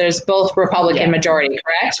 There's both Republican majority,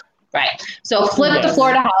 correct? Right. So flip the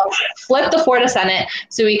Florida House, flip the Florida Senate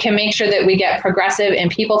so we can make sure that we get progressive and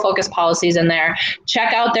people-focused policies in there.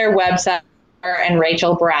 Check out their website and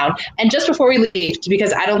Rachel Brown. And just before we leave,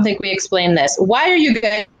 because I don't think we explained this, why are you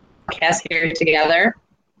guys podcast here together?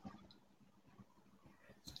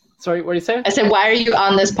 Sorry, what did you say? I said, why are you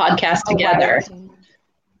on this podcast together?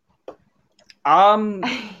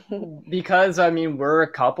 Because we're a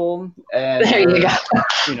couple, and there you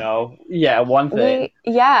go. One thing.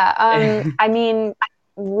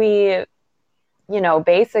 We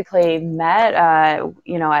basically met, at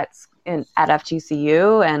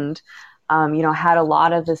FGCU, and had a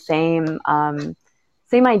lot of the same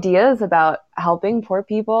ideas about helping poor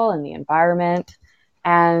people and the environment,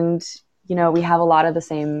 and we have a lot of the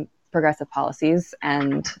same progressive policies,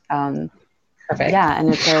 and perfect. Yeah,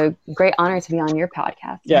 and it's a great honor to be on your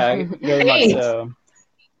podcast. Yeah, very much so.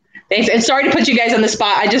 Thanks. And sorry to put you guys on the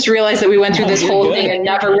spot. I just realized that we went through this whole thing and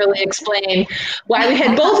never really explained why we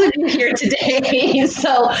had both of you here today.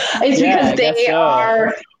 So it's because they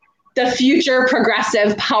are the future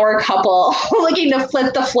progressive power couple looking to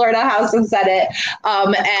flip the Florida House and Senate.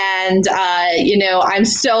 I'm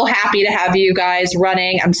so happy to have you guys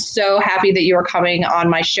running. I'm so happy that you are coming on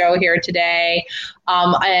my show here today.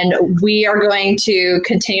 And we are going to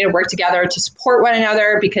continue to work together to support one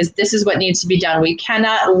another, because this is what needs to be done. We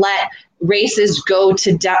cannot let races go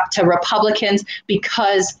to Republicans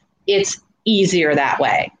because it's easier that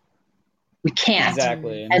way. We can't.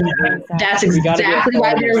 Exactly. And that's exactly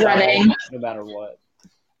why we're running. No matter what.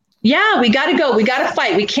 Yeah, we got to go. We got to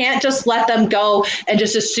fight. We can't just let them go and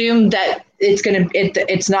just assume that it's going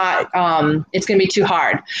to be too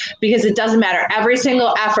hard, because it doesn't matter. Every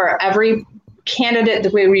single effort, every candidate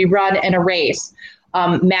that we run in a race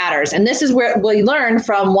matters. And this is where we learned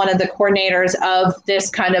from one of the coordinators of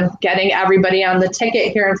this kind of getting everybody on the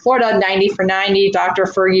ticket here in Florida, 90 for 90. Dr.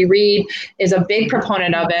 Fergie Reed is a big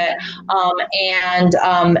proponent of it.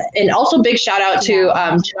 And also big shout out to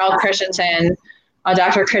Janelle Christensen,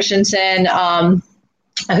 Dr. Christensen,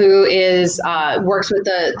 who works with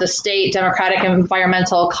the state Democratic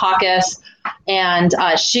Environmental Caucus. And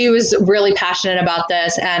she was really passionate about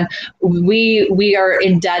this, and we are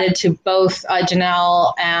indebted to both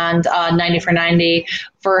Janelle and 90 for 90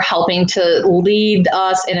 for helping to lead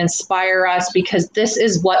us and inspire us, because this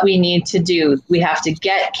is what we need to do. We have to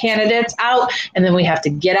get candidates out, and then we have to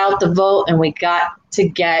get out the vote, and we got to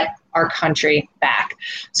get our country back.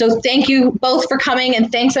 So thank you both for coming,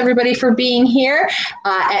 and thanks everybody for being here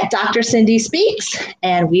at Dr. Cindy Speaks,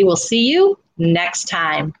 and we will see you next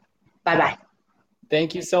time. Bye-bye.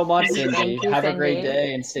 Thank you so much, Cindy. Thank you, Have Cindy. a great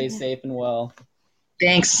day and stay safe and well.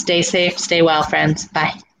 Thanks. Stay safe. Stay well, friends.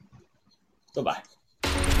 Bye. Bye-bye.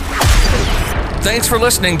 Thanks for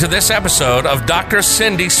listening to this episode of Dr.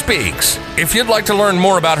 Cindy Speaks. If you'd like to learn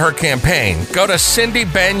more about her campaign, go to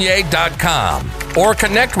cindybanyai.com or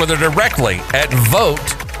connect with her directly at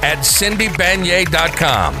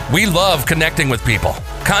vote@cindybanyai.com. We love connecting with people.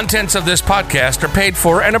 Contents of this podcast are paid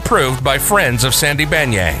for and approved by friends of Cindy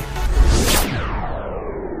Banyai.